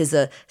 oh, this is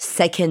a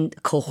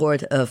second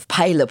cohort of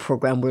pilot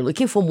program. We're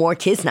looking for more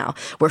kids now.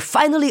 We're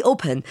finally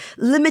open,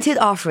 limited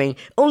offering,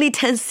 only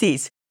 10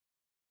 seats.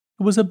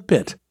 It was a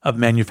bit of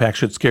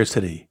manufactured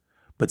scarcity,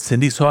 but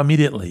Cindy saw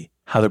immediately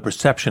how the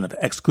perception of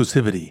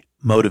exclusivity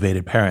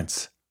motivated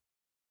parents.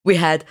 We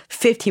had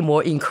 50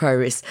 more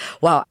inquiries.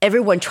 Wow,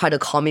 everyone tried to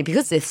call me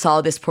because they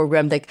saw this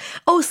program like,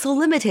 oh, so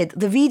limited.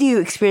 The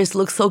video experience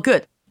looks so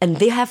good. And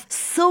they have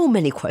so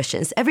many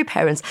questions. Every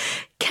parent,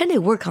 can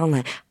it work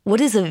online? What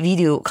is a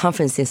video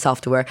conferencing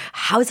software?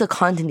 How is the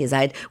content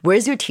designed?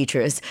 Where's your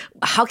teachers?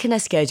 How can I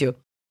schedule?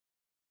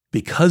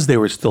 Because they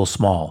were still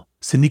small,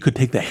 Cindy could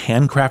take the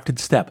handcrafted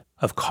step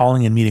of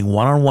calling and meeting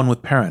one-on-one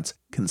with parents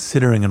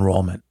considering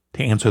enrollment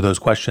to answer those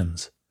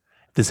questions.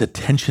 This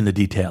attention to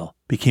detail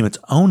became its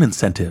own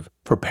incentive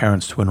for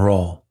parents to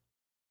enroll.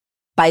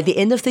 By the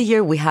end of the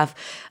year, we have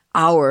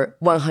our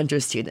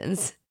 100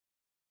 students.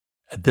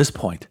 At this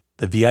point,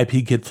 the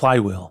VIPKid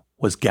flywheel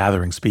was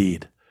gathering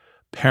speed.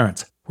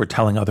 Parents were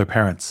telling other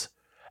parents.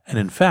 And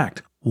in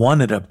fact,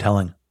 one ended up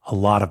telling a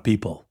lot of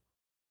people.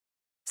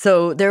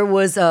 So there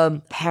was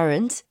a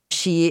parent.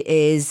 She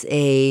is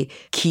a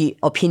key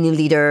opinion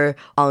leader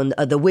on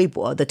the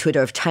Weibo, the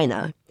Twitter of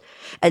China.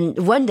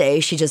 And one day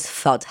she just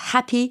felt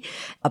happy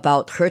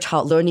about her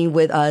child learning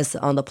with us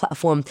on the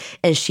platform.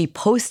 And she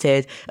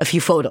posted a few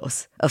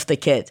photos of the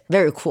kid.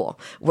 Very cool.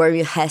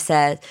 Wearing a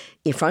headset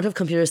in front of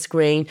computer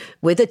screen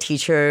with a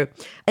teacher.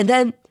 And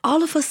then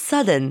all of a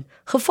sudden,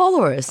 her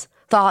followers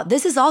thought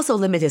this is also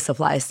limited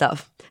supply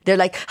stuff. They're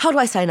like, how do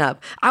I sign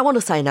up? I want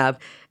to sign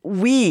up.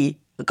 We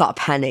got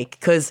panicked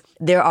because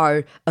there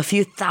are a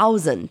few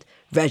thousand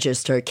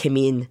registered came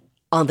in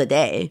on the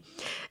day.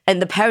 And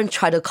the parents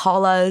tried to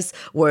call us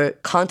or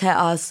contact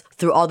us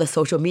through all the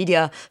social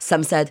media.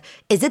 Some said,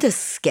 is it a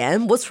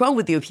scam? What's wrong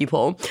with you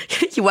people?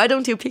 Why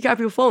don't you pick up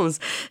your phones?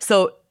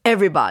 So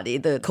everybody,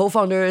 the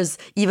co-founders,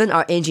 even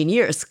our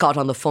engineers got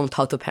on the phone,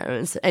 talked to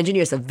parents.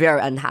 Engineers are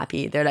very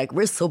unhappy. They're like,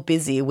 we're so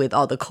busy with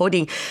all the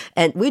coding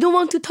and we don't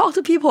want to talk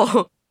to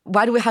people.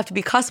 Why do we have to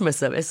be customer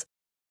service?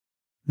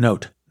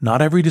 Note,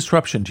 not every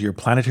disruption to your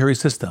planetary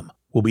system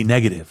will be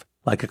negative,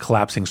 like a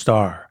collapsing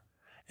star.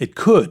 It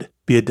could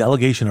be a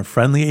delegation of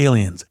friendly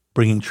aliens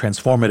bringing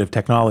transformative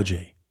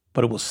technology,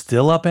 but it will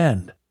still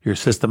upend your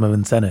system of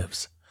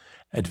incentives.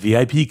 At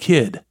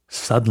VIPKid,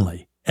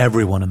 suddenly,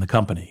 everyone in the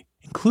company,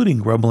 including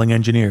grumbling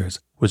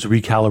engineers, was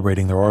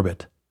recalibrating their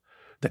orbit.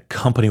 The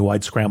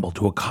company-wide scramble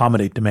to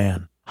accommodate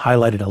demand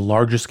highlighted a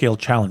larger-scale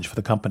challenge for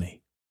the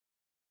company.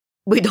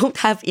 We don't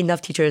have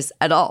enough teachers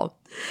at all.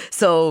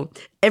 So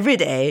every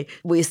day,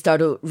 we start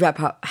to wrap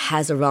our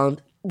heads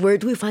around, where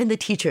do we find the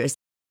teachers?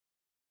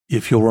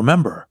 If you'll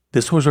remember,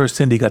 this was where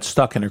Cindy got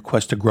stuck in her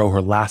quest to grow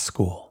her last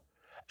school.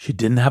 She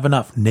didn't have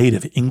enough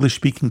native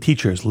English-speaking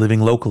teachers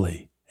living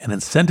locally, and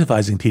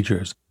incentivizing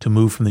teachers to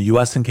move from the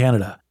US and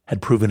Canada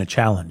had proven a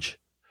challenge.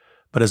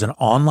 But as an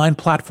online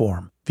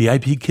platform,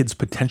 VIPKid's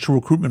potential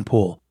recruitment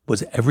pool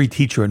was every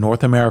teacher in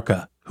North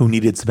America who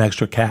needed some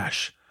extra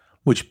cash,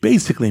 which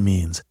basically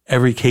means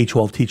every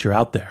K-12 teacher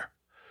out there.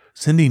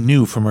 Cindy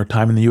knew from her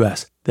time in the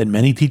US that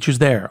many teachers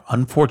there,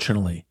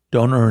 unfortunately,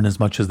 don't earn as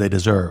much as they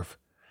deserve.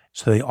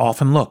 So they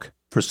often look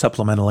for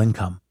supplemental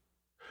income.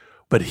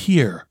 But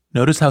here,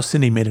 notice how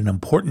Cindy made an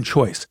important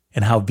choice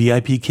in how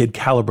VIPKid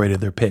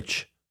calibrated their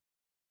pitch.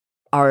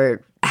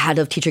 Our head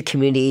of teacher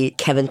community,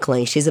 Kevin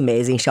Klein, she's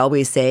amazing. She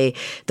always say,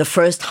 the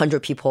first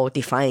 100 people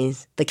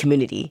defines the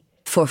community.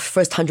 For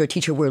first 100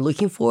 teacher we're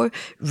looking for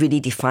really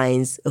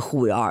defines who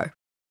we are.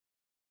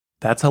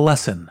 That's a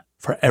lesson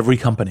for every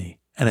company,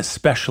 and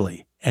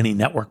especially any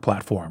network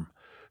platform.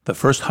 The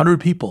first 100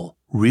 people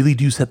really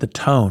do set the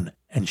tone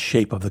and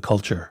shape of the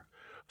culture.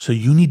 So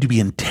you need to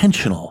be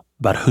intentional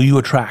about who you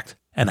attract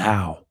and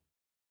how.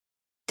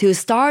 To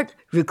start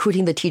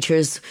recruiting the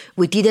teachers,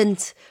 we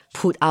didn't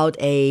put out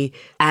a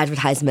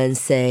advertisement,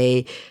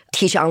 say,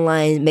 teach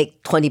online,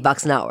 make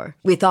 $20 an hour.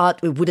 We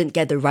thought we wouldn't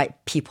get the right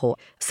people.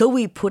 So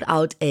we put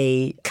out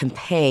a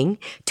campaign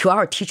to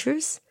our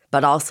teachers,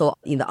 but also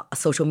in the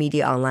social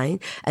media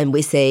online. And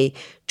we say,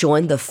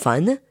 join the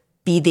fun,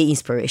 be the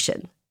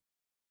inspiration.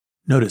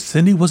 Notice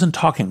Cindy wasn't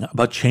talking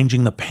about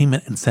changing the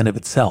payment incentive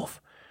itself.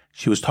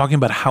 She was talking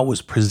about how it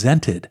was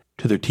presented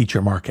to their teacher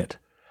market.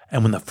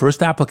 And when the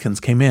first applicants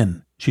came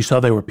in, she saw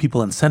they were people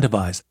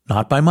incentivized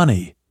not by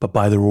money, but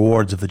by the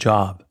rewards of the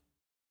job.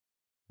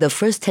 The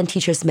first 10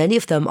 teachers, many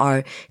of them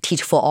are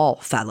Teach for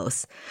All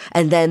fellows.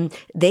 And then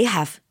they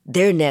have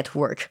their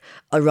network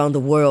around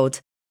the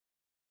world.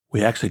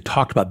 We actually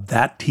talked about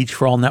that Teach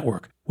for All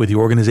network with the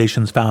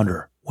organization's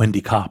founder,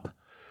 Wendy Kopp.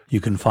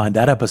 You can find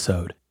that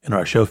episode in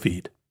our show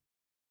feed.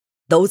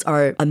 Those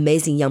are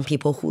amazing young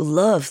people who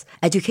love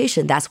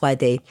education. That's why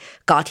they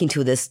got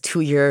into this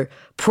 2-year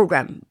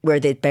program where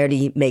they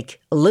barely make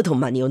a little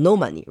money or no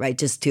money, right?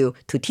 Just to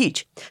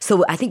teach.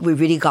 So I think we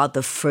really got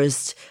the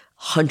first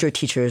 100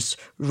 teachers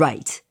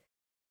right.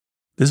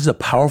 This is a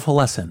powerful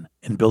lesson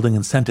in building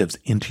incentives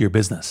into your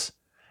business.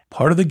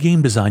 Part of the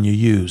game design you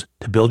use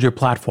to build your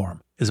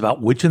platform is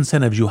about which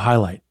incentives you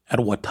highlight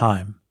at what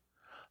time.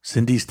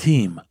 Cindy's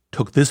team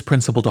took this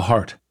principle to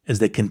heart as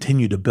they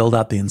continue to build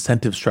out the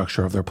incentive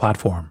structure of their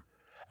platform.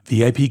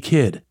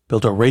 VIPKid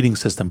built a rating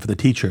system for the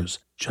teachers,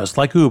 just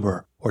like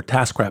Uber or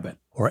TaskRabbit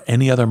or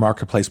any other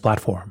marketplace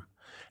platform.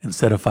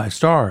 Instead of 5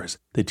 stars,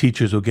 the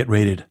teachers would get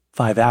rated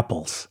 5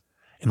 apples.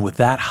 And with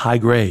that high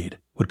grade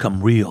would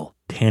come real,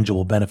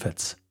 tangible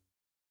benefits.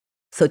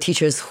 So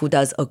teachers who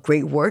does a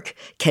great work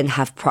can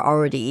have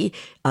priority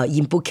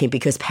in booking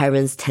because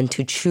parents tend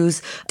to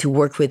choose to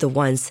work with the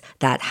ones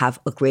that have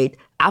a great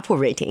Apple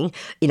rating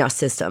in our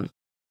system.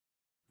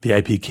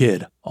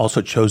 VIPKid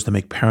also chose to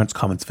make parents'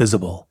 comments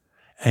visible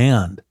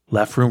and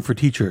left room for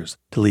teachers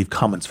to leave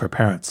comments for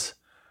parents.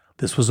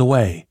 This was a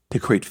way to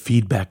create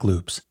feedback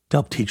loops to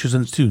help teachers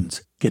and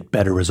students get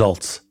better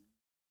results.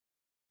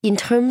 In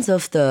terms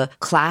of the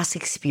class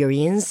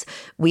experience,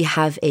 we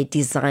have a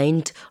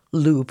designed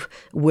loop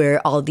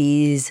where all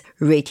these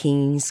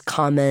ratings,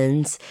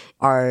 comments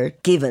are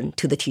given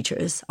to the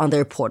teachers on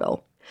their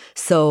portal.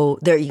 So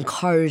they're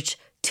encouraged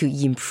to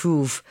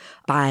improve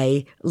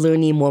by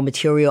learning more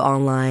material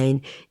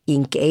online,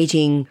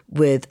 engaging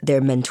with their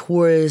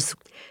mentors.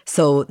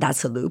 So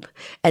that's a loop.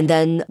 And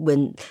then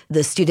when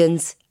the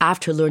students,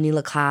 after learning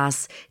the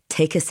class,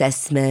 take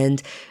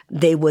assessment,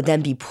 they will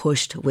then be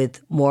pushed with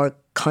more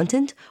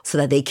content so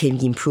that they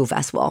can improve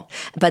as well.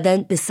 But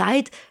then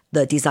beside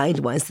the designed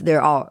ones,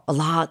 there are a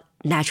lot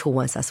natural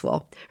ones as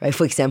well, right?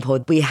 For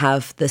example, we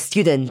have the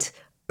student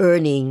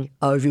earning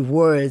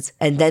rewards,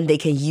 and then they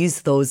can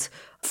use those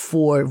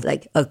for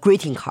like a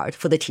greeting card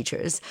for the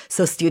teachers.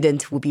 So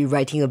students will be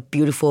writing a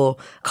beautiful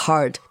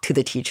card to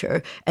the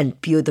teacher and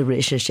build the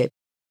relationship.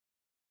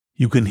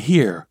 You can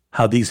hear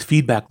how these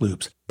feedback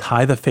loops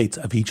tie the fates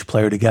of each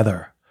player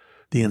together.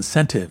 The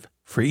incentive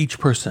for each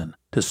person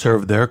to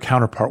serve their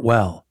counterpart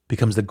well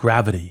becomes the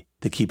gravity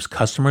that keeps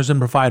customers and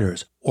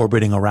providers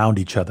orbiting around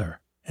each other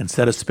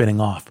instead of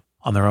spinning off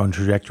on their own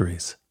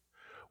trajectories.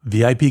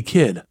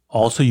 VIPKid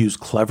also used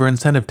clever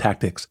incentive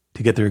tactics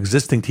to get their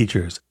existing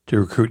teachers to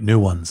recruit new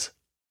ones.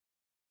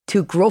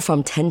 To grow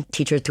from 10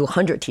 teachers to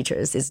 100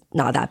 teachers is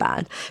not that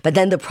bad. But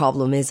then the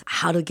problem is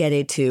how to get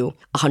it to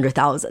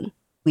 100,000.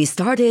 We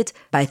started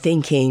by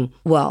thinking,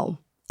 well,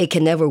 it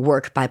can never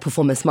work by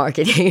performance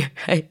marketing,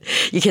 right?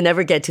 You can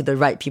never get to the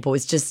right people.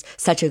 It's just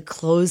such a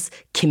close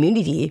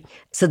community.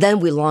 So then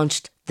we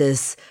launched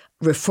this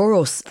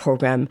referrals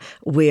program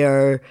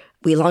where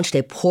we launched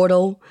a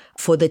portal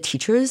for the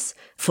teachers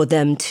for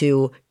them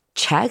to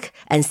check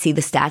and see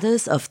the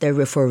status of their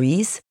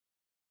referees.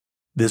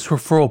 This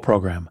referral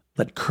program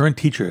let current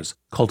teachers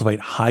cultivate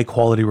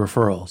high-quality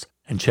referrals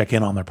and check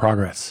in on their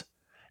progress.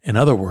 In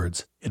other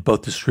words, it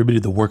both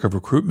distributed the work of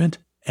recruitment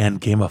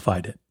and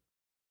gamified it.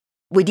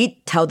 We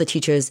did tell the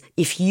teachers,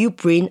 if you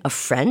bring a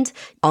friend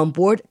on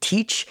board,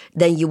 teach,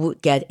 then you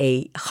would get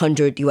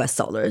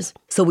 $100.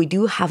 So we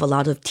do have a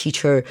lot of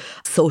teacher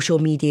social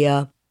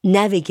media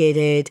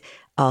navigated,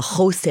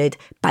 hosted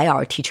by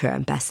our teacher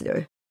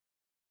ambassador.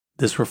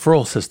 This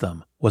referral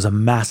system was a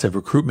massive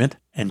recruitment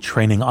and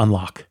training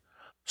unlock.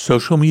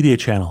 Social media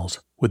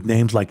channels with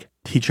names like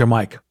Teacher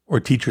Mike or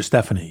Teacher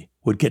Stephanie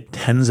would get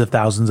tens of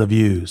thousands of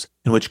views,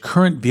 in which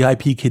current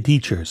VIPKid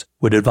teachers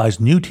would advise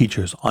new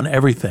teachers on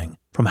everything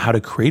from how to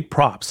create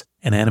props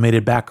and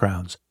animated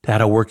backgrounds to how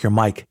to work your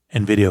mic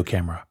and video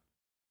camera.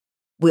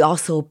 We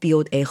also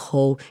built a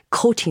whole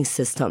coaching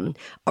system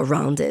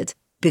around it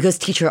because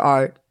teachers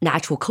are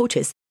natural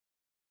coaches.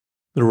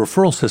 The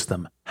referral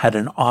system had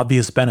an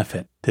obvious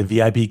benefit to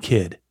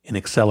VIPKid in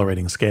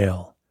accelerating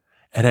scale.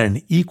 It had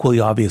an equally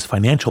obvious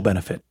financial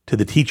benefit to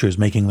the teachers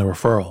making the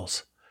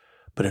referrals.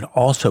 But it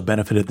also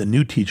benefited the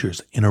new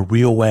teachers in a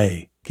real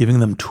way, giving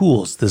them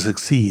tools to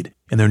succeed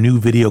in their new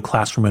video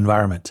classroom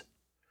environment.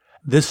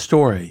 This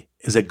story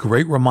is a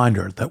great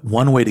reminder that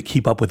one way to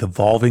keep up with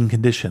evolving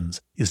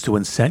conditions is to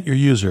incent your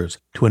users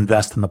to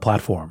invest in the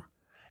platform.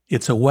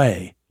 It's a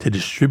way to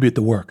distribute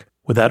the work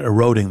without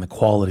eroding the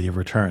quality of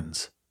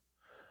returns.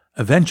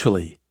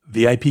 Eventually,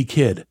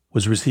 VIPKid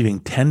was receiving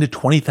 10 to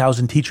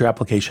 20,000 teacher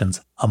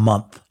applications a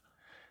month.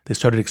 They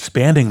started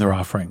expanding their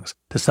offerings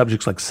to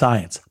subjects like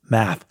science,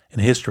 math,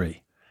 and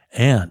history,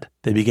 and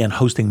they began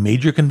hosting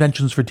major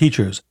conventions for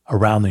teachers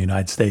around the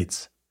United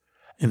States.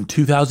 In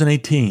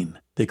 2018,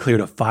 they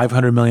cleared a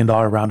 $500 million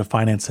round of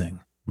financing.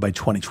 By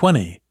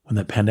 2020, when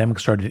the pandemic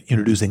started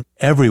introducing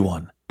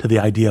everyone to the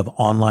idea of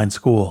online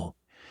school,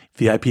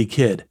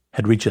 VIPKid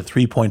had reached a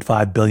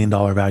 $3.5 billion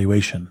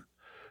valuation.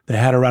 They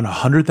had around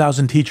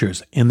 100,000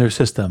 teachers in their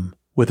system,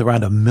 with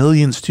around 1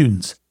 million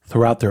students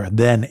throughout their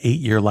then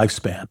 8-year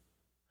lifespan.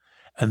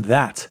 And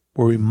that's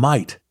where we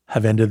might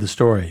have ended the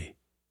story,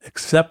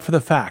 except for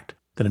the fact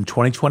that in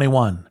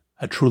 2021,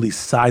 a truly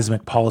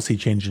seismic policy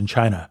change in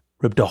China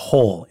ripped a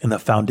hole in the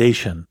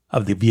foundation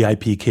of the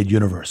VIPKid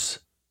universe.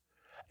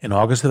 In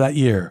August of that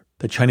year,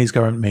 the Chinese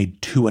government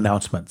made 2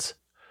 announcements.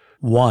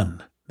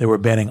 One, they were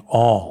banning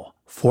all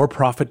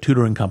for-profit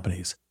tutoring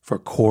companies for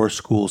core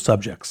school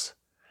subjects.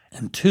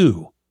 And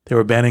 2, they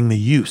were banning the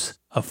use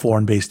of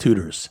foreign-based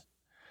tutors.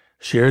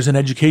 Shares in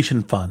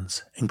education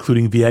funds,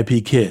 including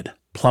VIPKid,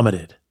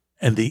 plummeted,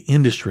 and the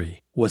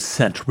industry was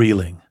sent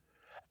reeling.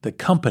 The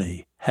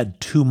company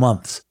had 2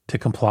 months to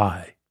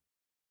comply.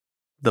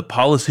 The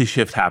policy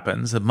shift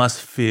happens. It must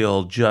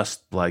feel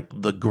just like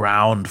the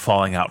ground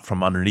falling out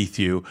from underneath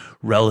you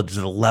relative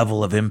to the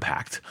level of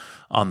impact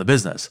on the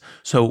business.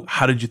 So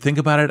how did you think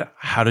about it?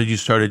 How did you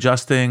start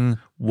adjusting?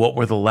 What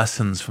were the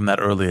lessons from that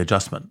early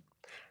adjustment?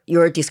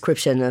 Your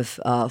description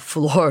of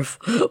floor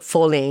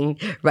falling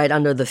right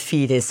under the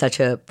feet is such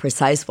a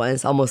precise one.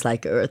 It's almost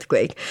like an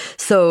earthquake.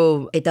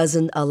 So it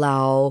doesn't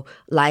allow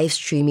live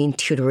streaming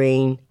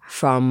tutoring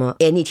from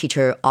any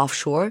teacher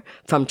offshore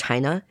from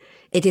China.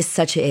 It is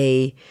such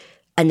a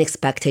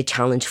unexpected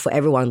challenge for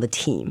everyone on the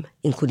team,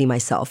 including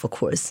myself, of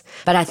course.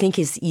 But I think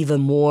it's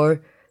even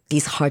more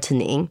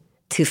disheartening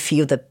to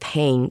feel the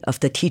pain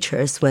of the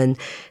teachers when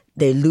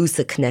they lose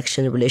the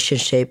connection,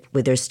 relationship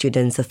with their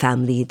students, a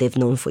family they've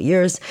known for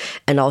years,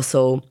 and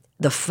also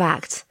the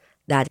fact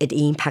that it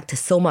impacted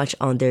so much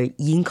on their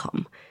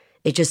income.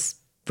 It just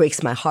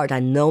breaks my heart. I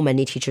know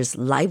many teachers'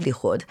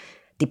 livelihood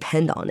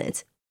depend on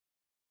it.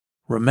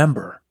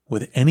 Remember,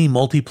 with any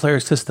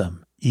multiplayer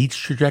system,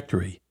 each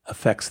trajectory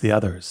affects the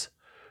others.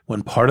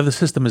 When part of the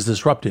system is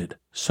disrupted,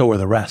 so are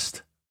the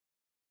rest.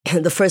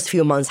 The first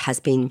few months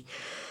has been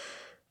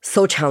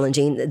so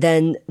challenging.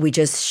 Then we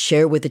just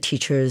share with the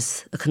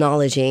teachers,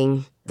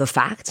 acknowledging the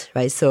fact,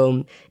 right?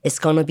 So it's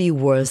going to be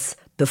worse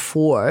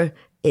before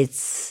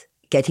it's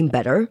getting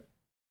better.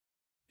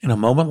 In a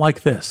moment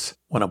like this,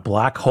 when a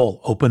black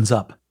hole opens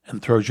up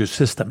and throws your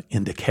system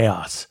into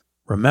chaos,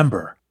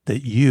 remember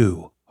that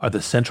you are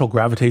the central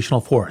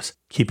gravitational force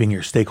keeping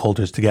your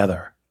stakeholders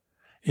together.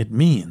 It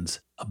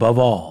means, above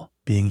all,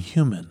 being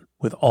human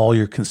with all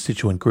your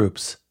constituent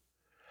groups.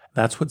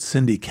 That's what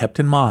Cindy kept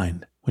in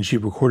mind when she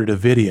recorded a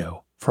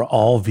video for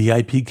all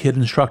VIPKid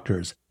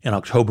instructors in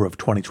October of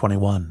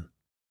 2021.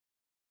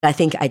 I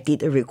think I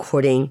did a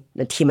recording,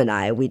 the team and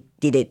I, we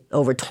did it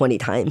over 20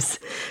 times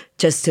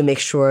just to make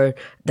sure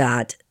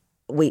that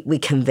we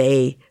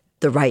convey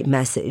the right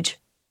message.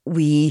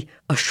 We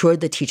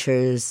assured the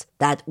teachers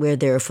that we're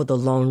there for the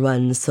long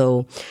run.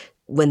 So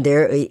when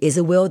there is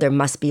a will, there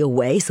must be a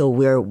way. So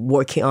we're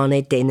working on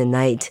it day and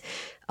night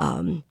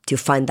to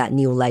find that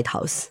new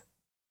lighthouse.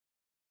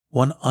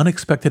 One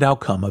unexpected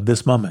outcome of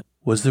this moment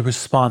was the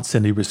response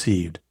Cindy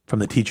received from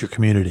the teacher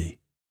community.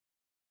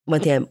 One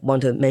thing I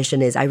want to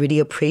mention is I really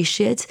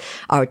appreciate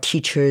our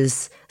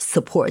teachers'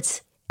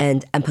 support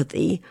and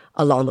empathy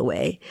along the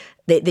way.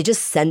 They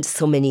just sent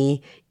so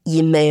many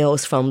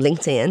emails from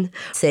LinkedIn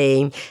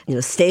saying,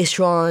 stay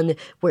strong.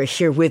 We're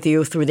here with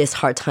you through this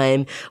hard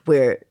time.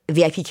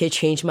 VIPKid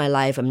changed my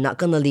life. I'm not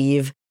going to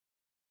leave.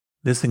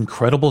 This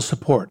incredible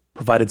support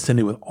provided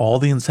Cindy with all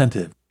the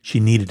incentive she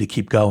needed to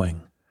keep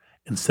going.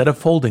 Instead of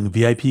folding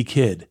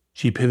VIPKid,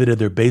 she pivoted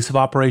their base of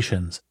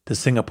operations to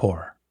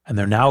Singapore, and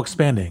they're now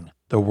expanding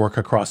their work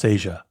across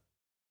Asia.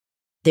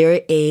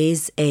 There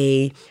is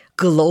a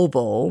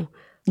global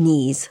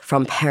need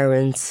from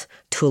parents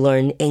to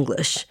learn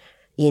English.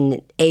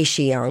 In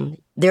Asia,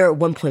 there are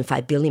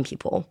 1.5 billion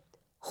people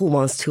who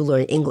wants to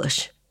learn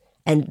English,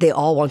 and they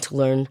all want to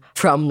learn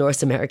from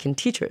North American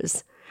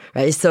teachers,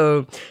 right?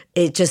 So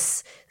it's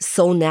just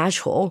so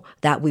natural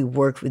that we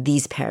work with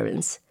these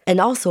parents. And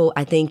also,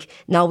 I think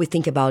now we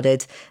think about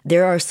it,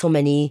 there are so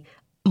many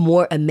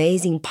more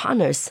amazing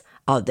partners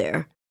out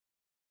there.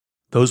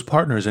 Those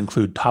partners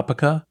include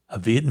Topica, a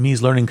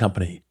Vietnamese learning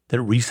company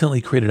that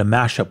recently created a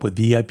mashup with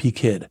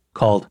VIPKid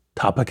called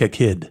Topica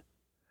Kid.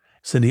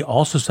 Cindy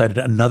also cited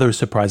another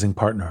surprising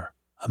partner,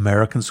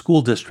 American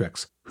school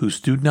districts whose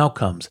student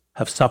outcomes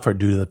have suffered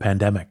due to the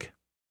pandemic.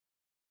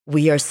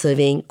 We are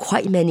serving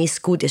quite many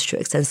school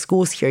districts and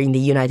schools here in the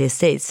United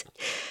States.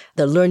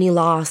 The learning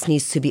loss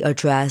needs to be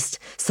addressed.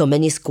 So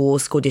many school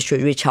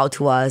districts reach out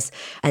to us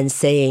and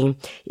saying,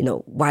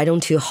 why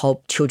don't you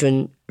help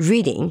children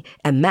reading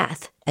and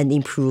math and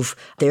improve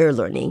their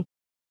learning?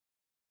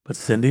 But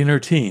Cindy and her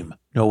team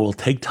know it will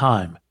take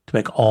time to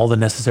make all the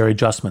necessary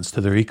adjustments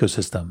to their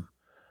ecosystem.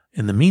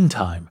 In the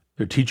meantime,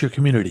 their teacher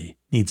community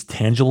needs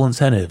tangible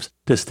incentives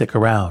to stick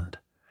around.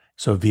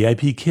 So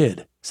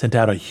VIPKid sent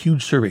out a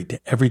huge survey to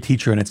every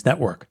teacher in its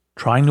network,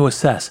 trying to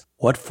assess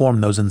what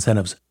form those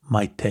incentives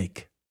might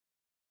take.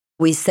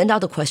 We sent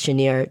out a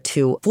questionnaire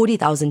to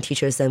 40,000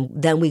 teachers, and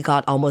then we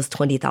got almost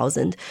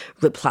 20,000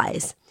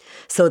 replies.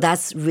 So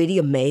that's really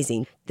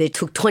amazing. They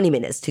took 20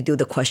 minutes to do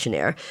the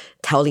questionnaire,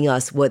 telling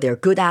us what they're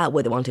good at,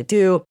 what they want to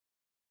do.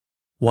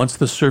 Once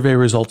the survey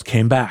results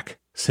came back,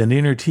 Cindy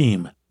and her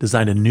team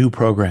designed a new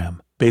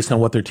program based on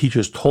what their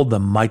teachers told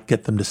them might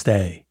get them to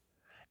stay.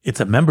 It's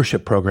a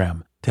membership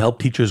program to help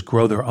teachers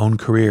grow their own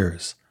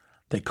careers.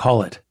 They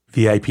call it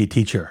VIP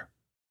Teacher.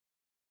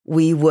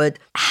 We would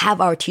have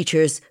our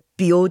teachers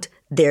build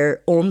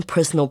their own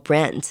personal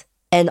brand,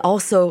 and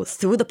also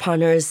through the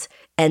partners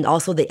and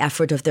also the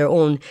effort of their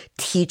own,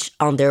 teach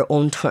on their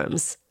own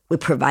terms. We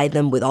provide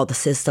them with all the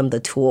system, the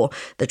tool,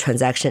 the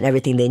transaction,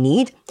 everything they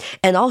need.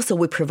 And also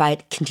we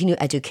provide continued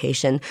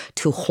education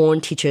to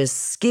hone teachers'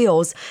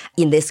 skills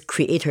in this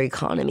creator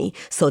economy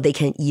so they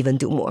can even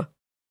do more.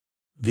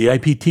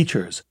 VIP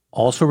teachers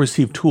also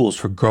receive tools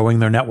for growing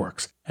their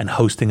networks and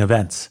hosting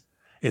events.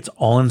 It's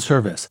all in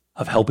service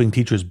of helping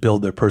teachers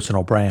build their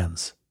personal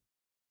brands.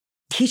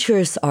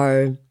 Teachers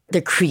are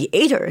the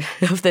creator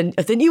of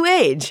the new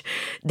age.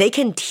 They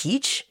can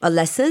teach a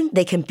lesson.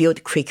 They can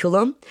build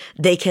curriculum.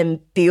 They can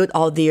build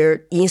all their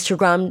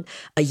Instagram,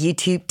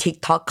 YouTube,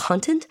 TikTok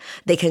content.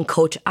 They can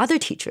coach other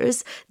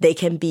teachers. They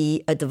can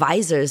be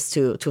advisors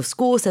to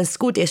schools and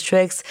school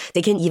districts.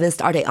 They can even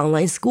start an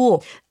online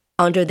school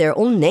under their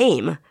own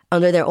name,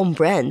 under their own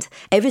brand.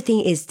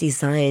 Everything is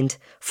designed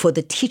for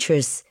the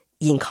teacher's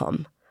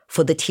income,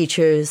 for the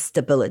teacher's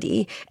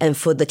stability, and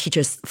for the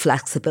teacher's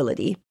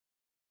flexibility.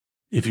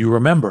 If you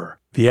remember,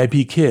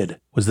 VIPKid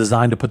was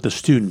designed to put the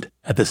student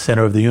at the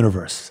center of the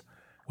universe.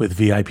 With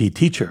VIP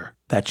Teacher,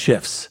 that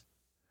shifts.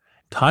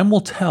 Time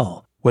will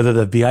tell whether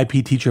the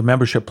VIP Teacher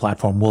membership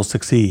platform will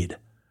succeed.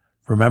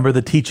 Remember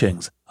the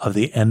teachings of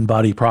the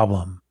N-body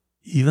problem.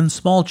 Even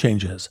small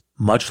changes,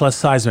 much less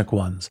seismic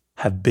ones,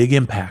 have big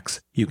impacts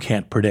you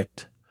can't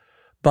predict.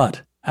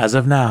 But as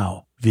of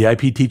now,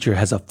 VIP Teacher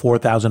has a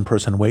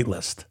 4,000-person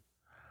waitlist.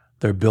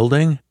 They're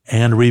building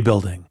and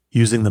rebuilding,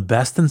 using the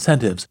best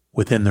incentives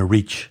within their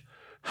reach.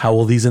 How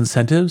will these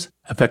incentives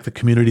affect the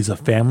communities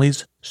of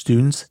families,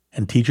 students,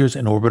 and teachers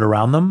in orbit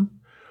around them?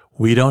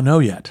 We don't know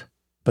yet,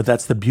 but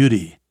that's the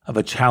beauty of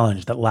a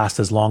challenge that lasts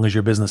as long as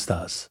your business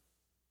does.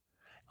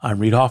 I'm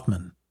Reid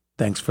Hoffman.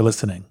 Thanks for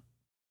listening.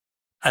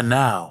 And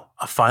now,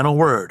 a final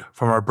word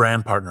from our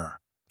brand partner,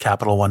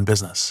 Capital One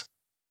Business.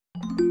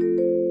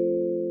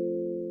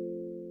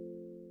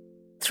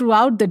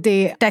 Throughout the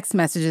day, text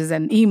messages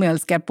and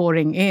emails kept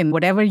pouring in.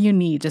 Whatever you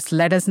need, just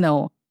let us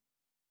know.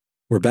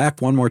 We're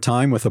back one more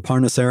time with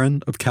Aparna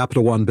Saran of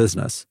Capital One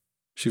Business.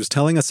 She was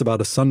telling us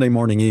about a Sunday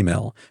morning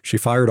email she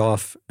fired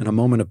off in a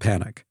moment of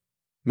panic.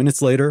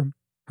 Minutes later,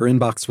 her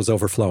inbox was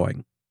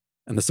overflowing.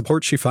 And the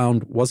support she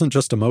found wasn't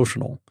just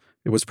emotional,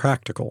 it was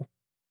practical.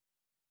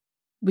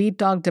 We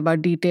talked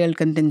about detailed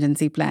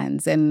contingency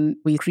plans, and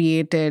we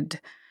created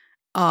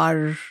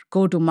our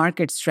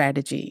go-to-market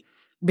strategy.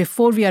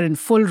 Before we are in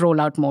full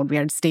rollout mode, we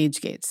had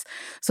stage gates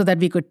so that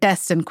we could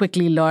test and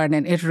quickly learn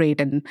and iterate.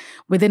 And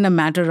within a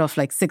matter of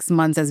 6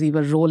 months, as we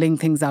were rolling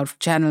things out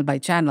channel by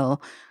channel,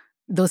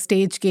 those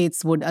stage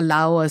gates would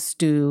allow us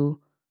to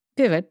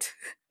pivot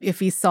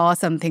if we saw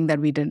something that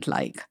we didn't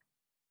like.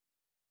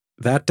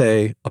 That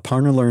day,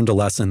 Aparna learned a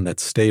lesson that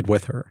stayed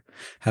with her.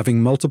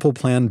 Having multiple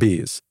plan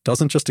Bs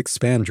doesn't just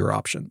expand your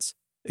options.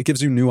 It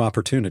gives you new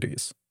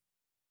opportunities.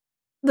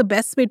 The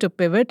best way to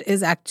pivot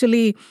is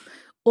actually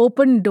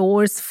open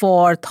doors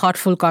for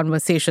thoughtful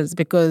conversations,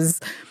 because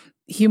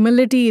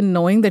humility in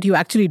knowing that you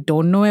actually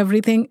don't know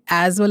everything,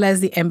 as well as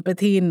the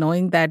empathy in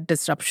knowing that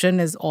disruption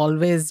is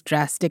always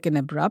drastic and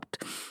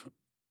abrupt,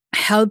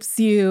 helps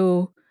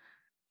you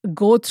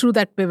go through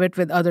that pivot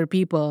with other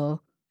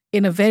people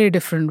in a very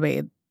different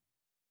way.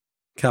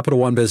 Capital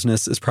One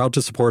Business is proud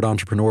to support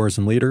entrepreneurs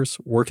and leaders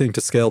working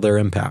to scale their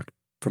impact,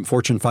 from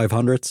Fortune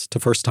 500s to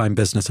first-time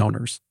business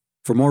owners.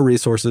 For more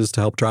resources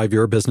to help drive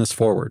your business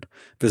forward,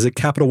 visit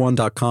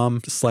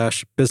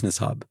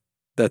CapitalOne.com/businesshub.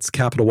 That's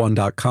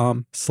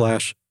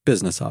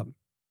CapitalOne.com/businesshub.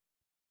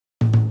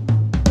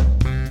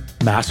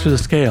 Master the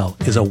Scale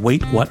is a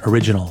Wait What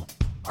original.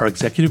 Our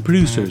executive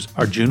producers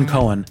are June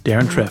Cohen,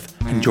 Darren Triff,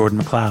 and Jordan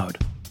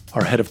McLeod.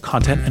 Our head of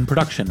content and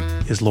production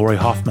is Lori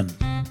Hoffman.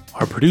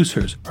 Our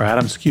producers are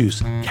Adam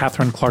Skuse,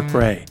 Catherine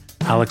Clark-Bray,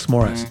 Alex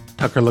Morris,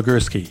 Tucker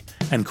Ligursky,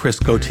 and Chris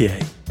Gauthier.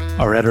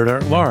 Our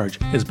editor-at-large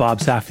is Bob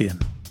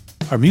Safian.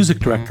 Our music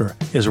director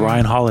is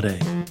Ryan Holiday.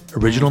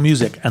 Original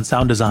music and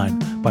sound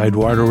design by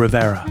Eduardo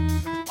Rivera.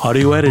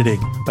 Audio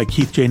editing by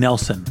Keith J.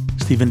 Nelson.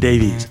 Stephen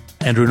Davies,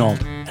 Andrew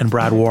Nolt, and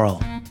Brad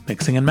Worrell.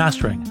 Mixing and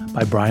mastering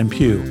by Brian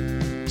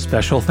Pugh.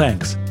 Special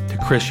thanks to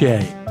Chris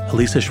Ye,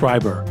 Elisa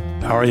Schreiber,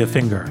 Aria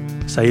Finger,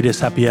 Saida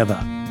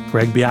Sapieva,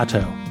 Greg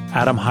Beato,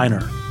 Adam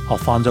Heiner,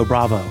 Alfonso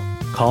Bravo,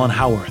 Colin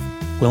Howarth,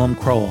 Willem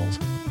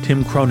Krols,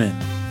 Tim Cronin,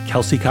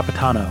 Kelsey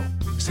Capitano,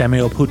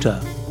 Samuel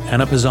Puta,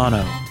 Anna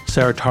Pisano,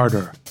 Sarah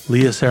Tarter,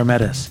 Leah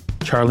Sermetis,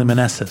 Charlie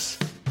Meneses,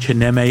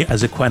 Chineme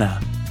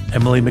Azequena,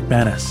 Emily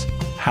McManus,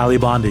 Hallie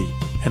Bondi,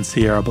 and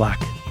Sierra Black.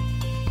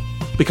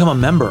 Become a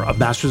member of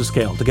Masters of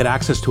Scale to get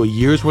access to a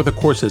year's worth of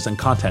courses and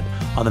content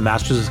on the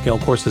Masters of Scale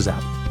Courses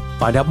app.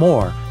 Find out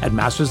more at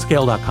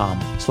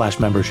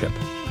mastersofscale.com/membership.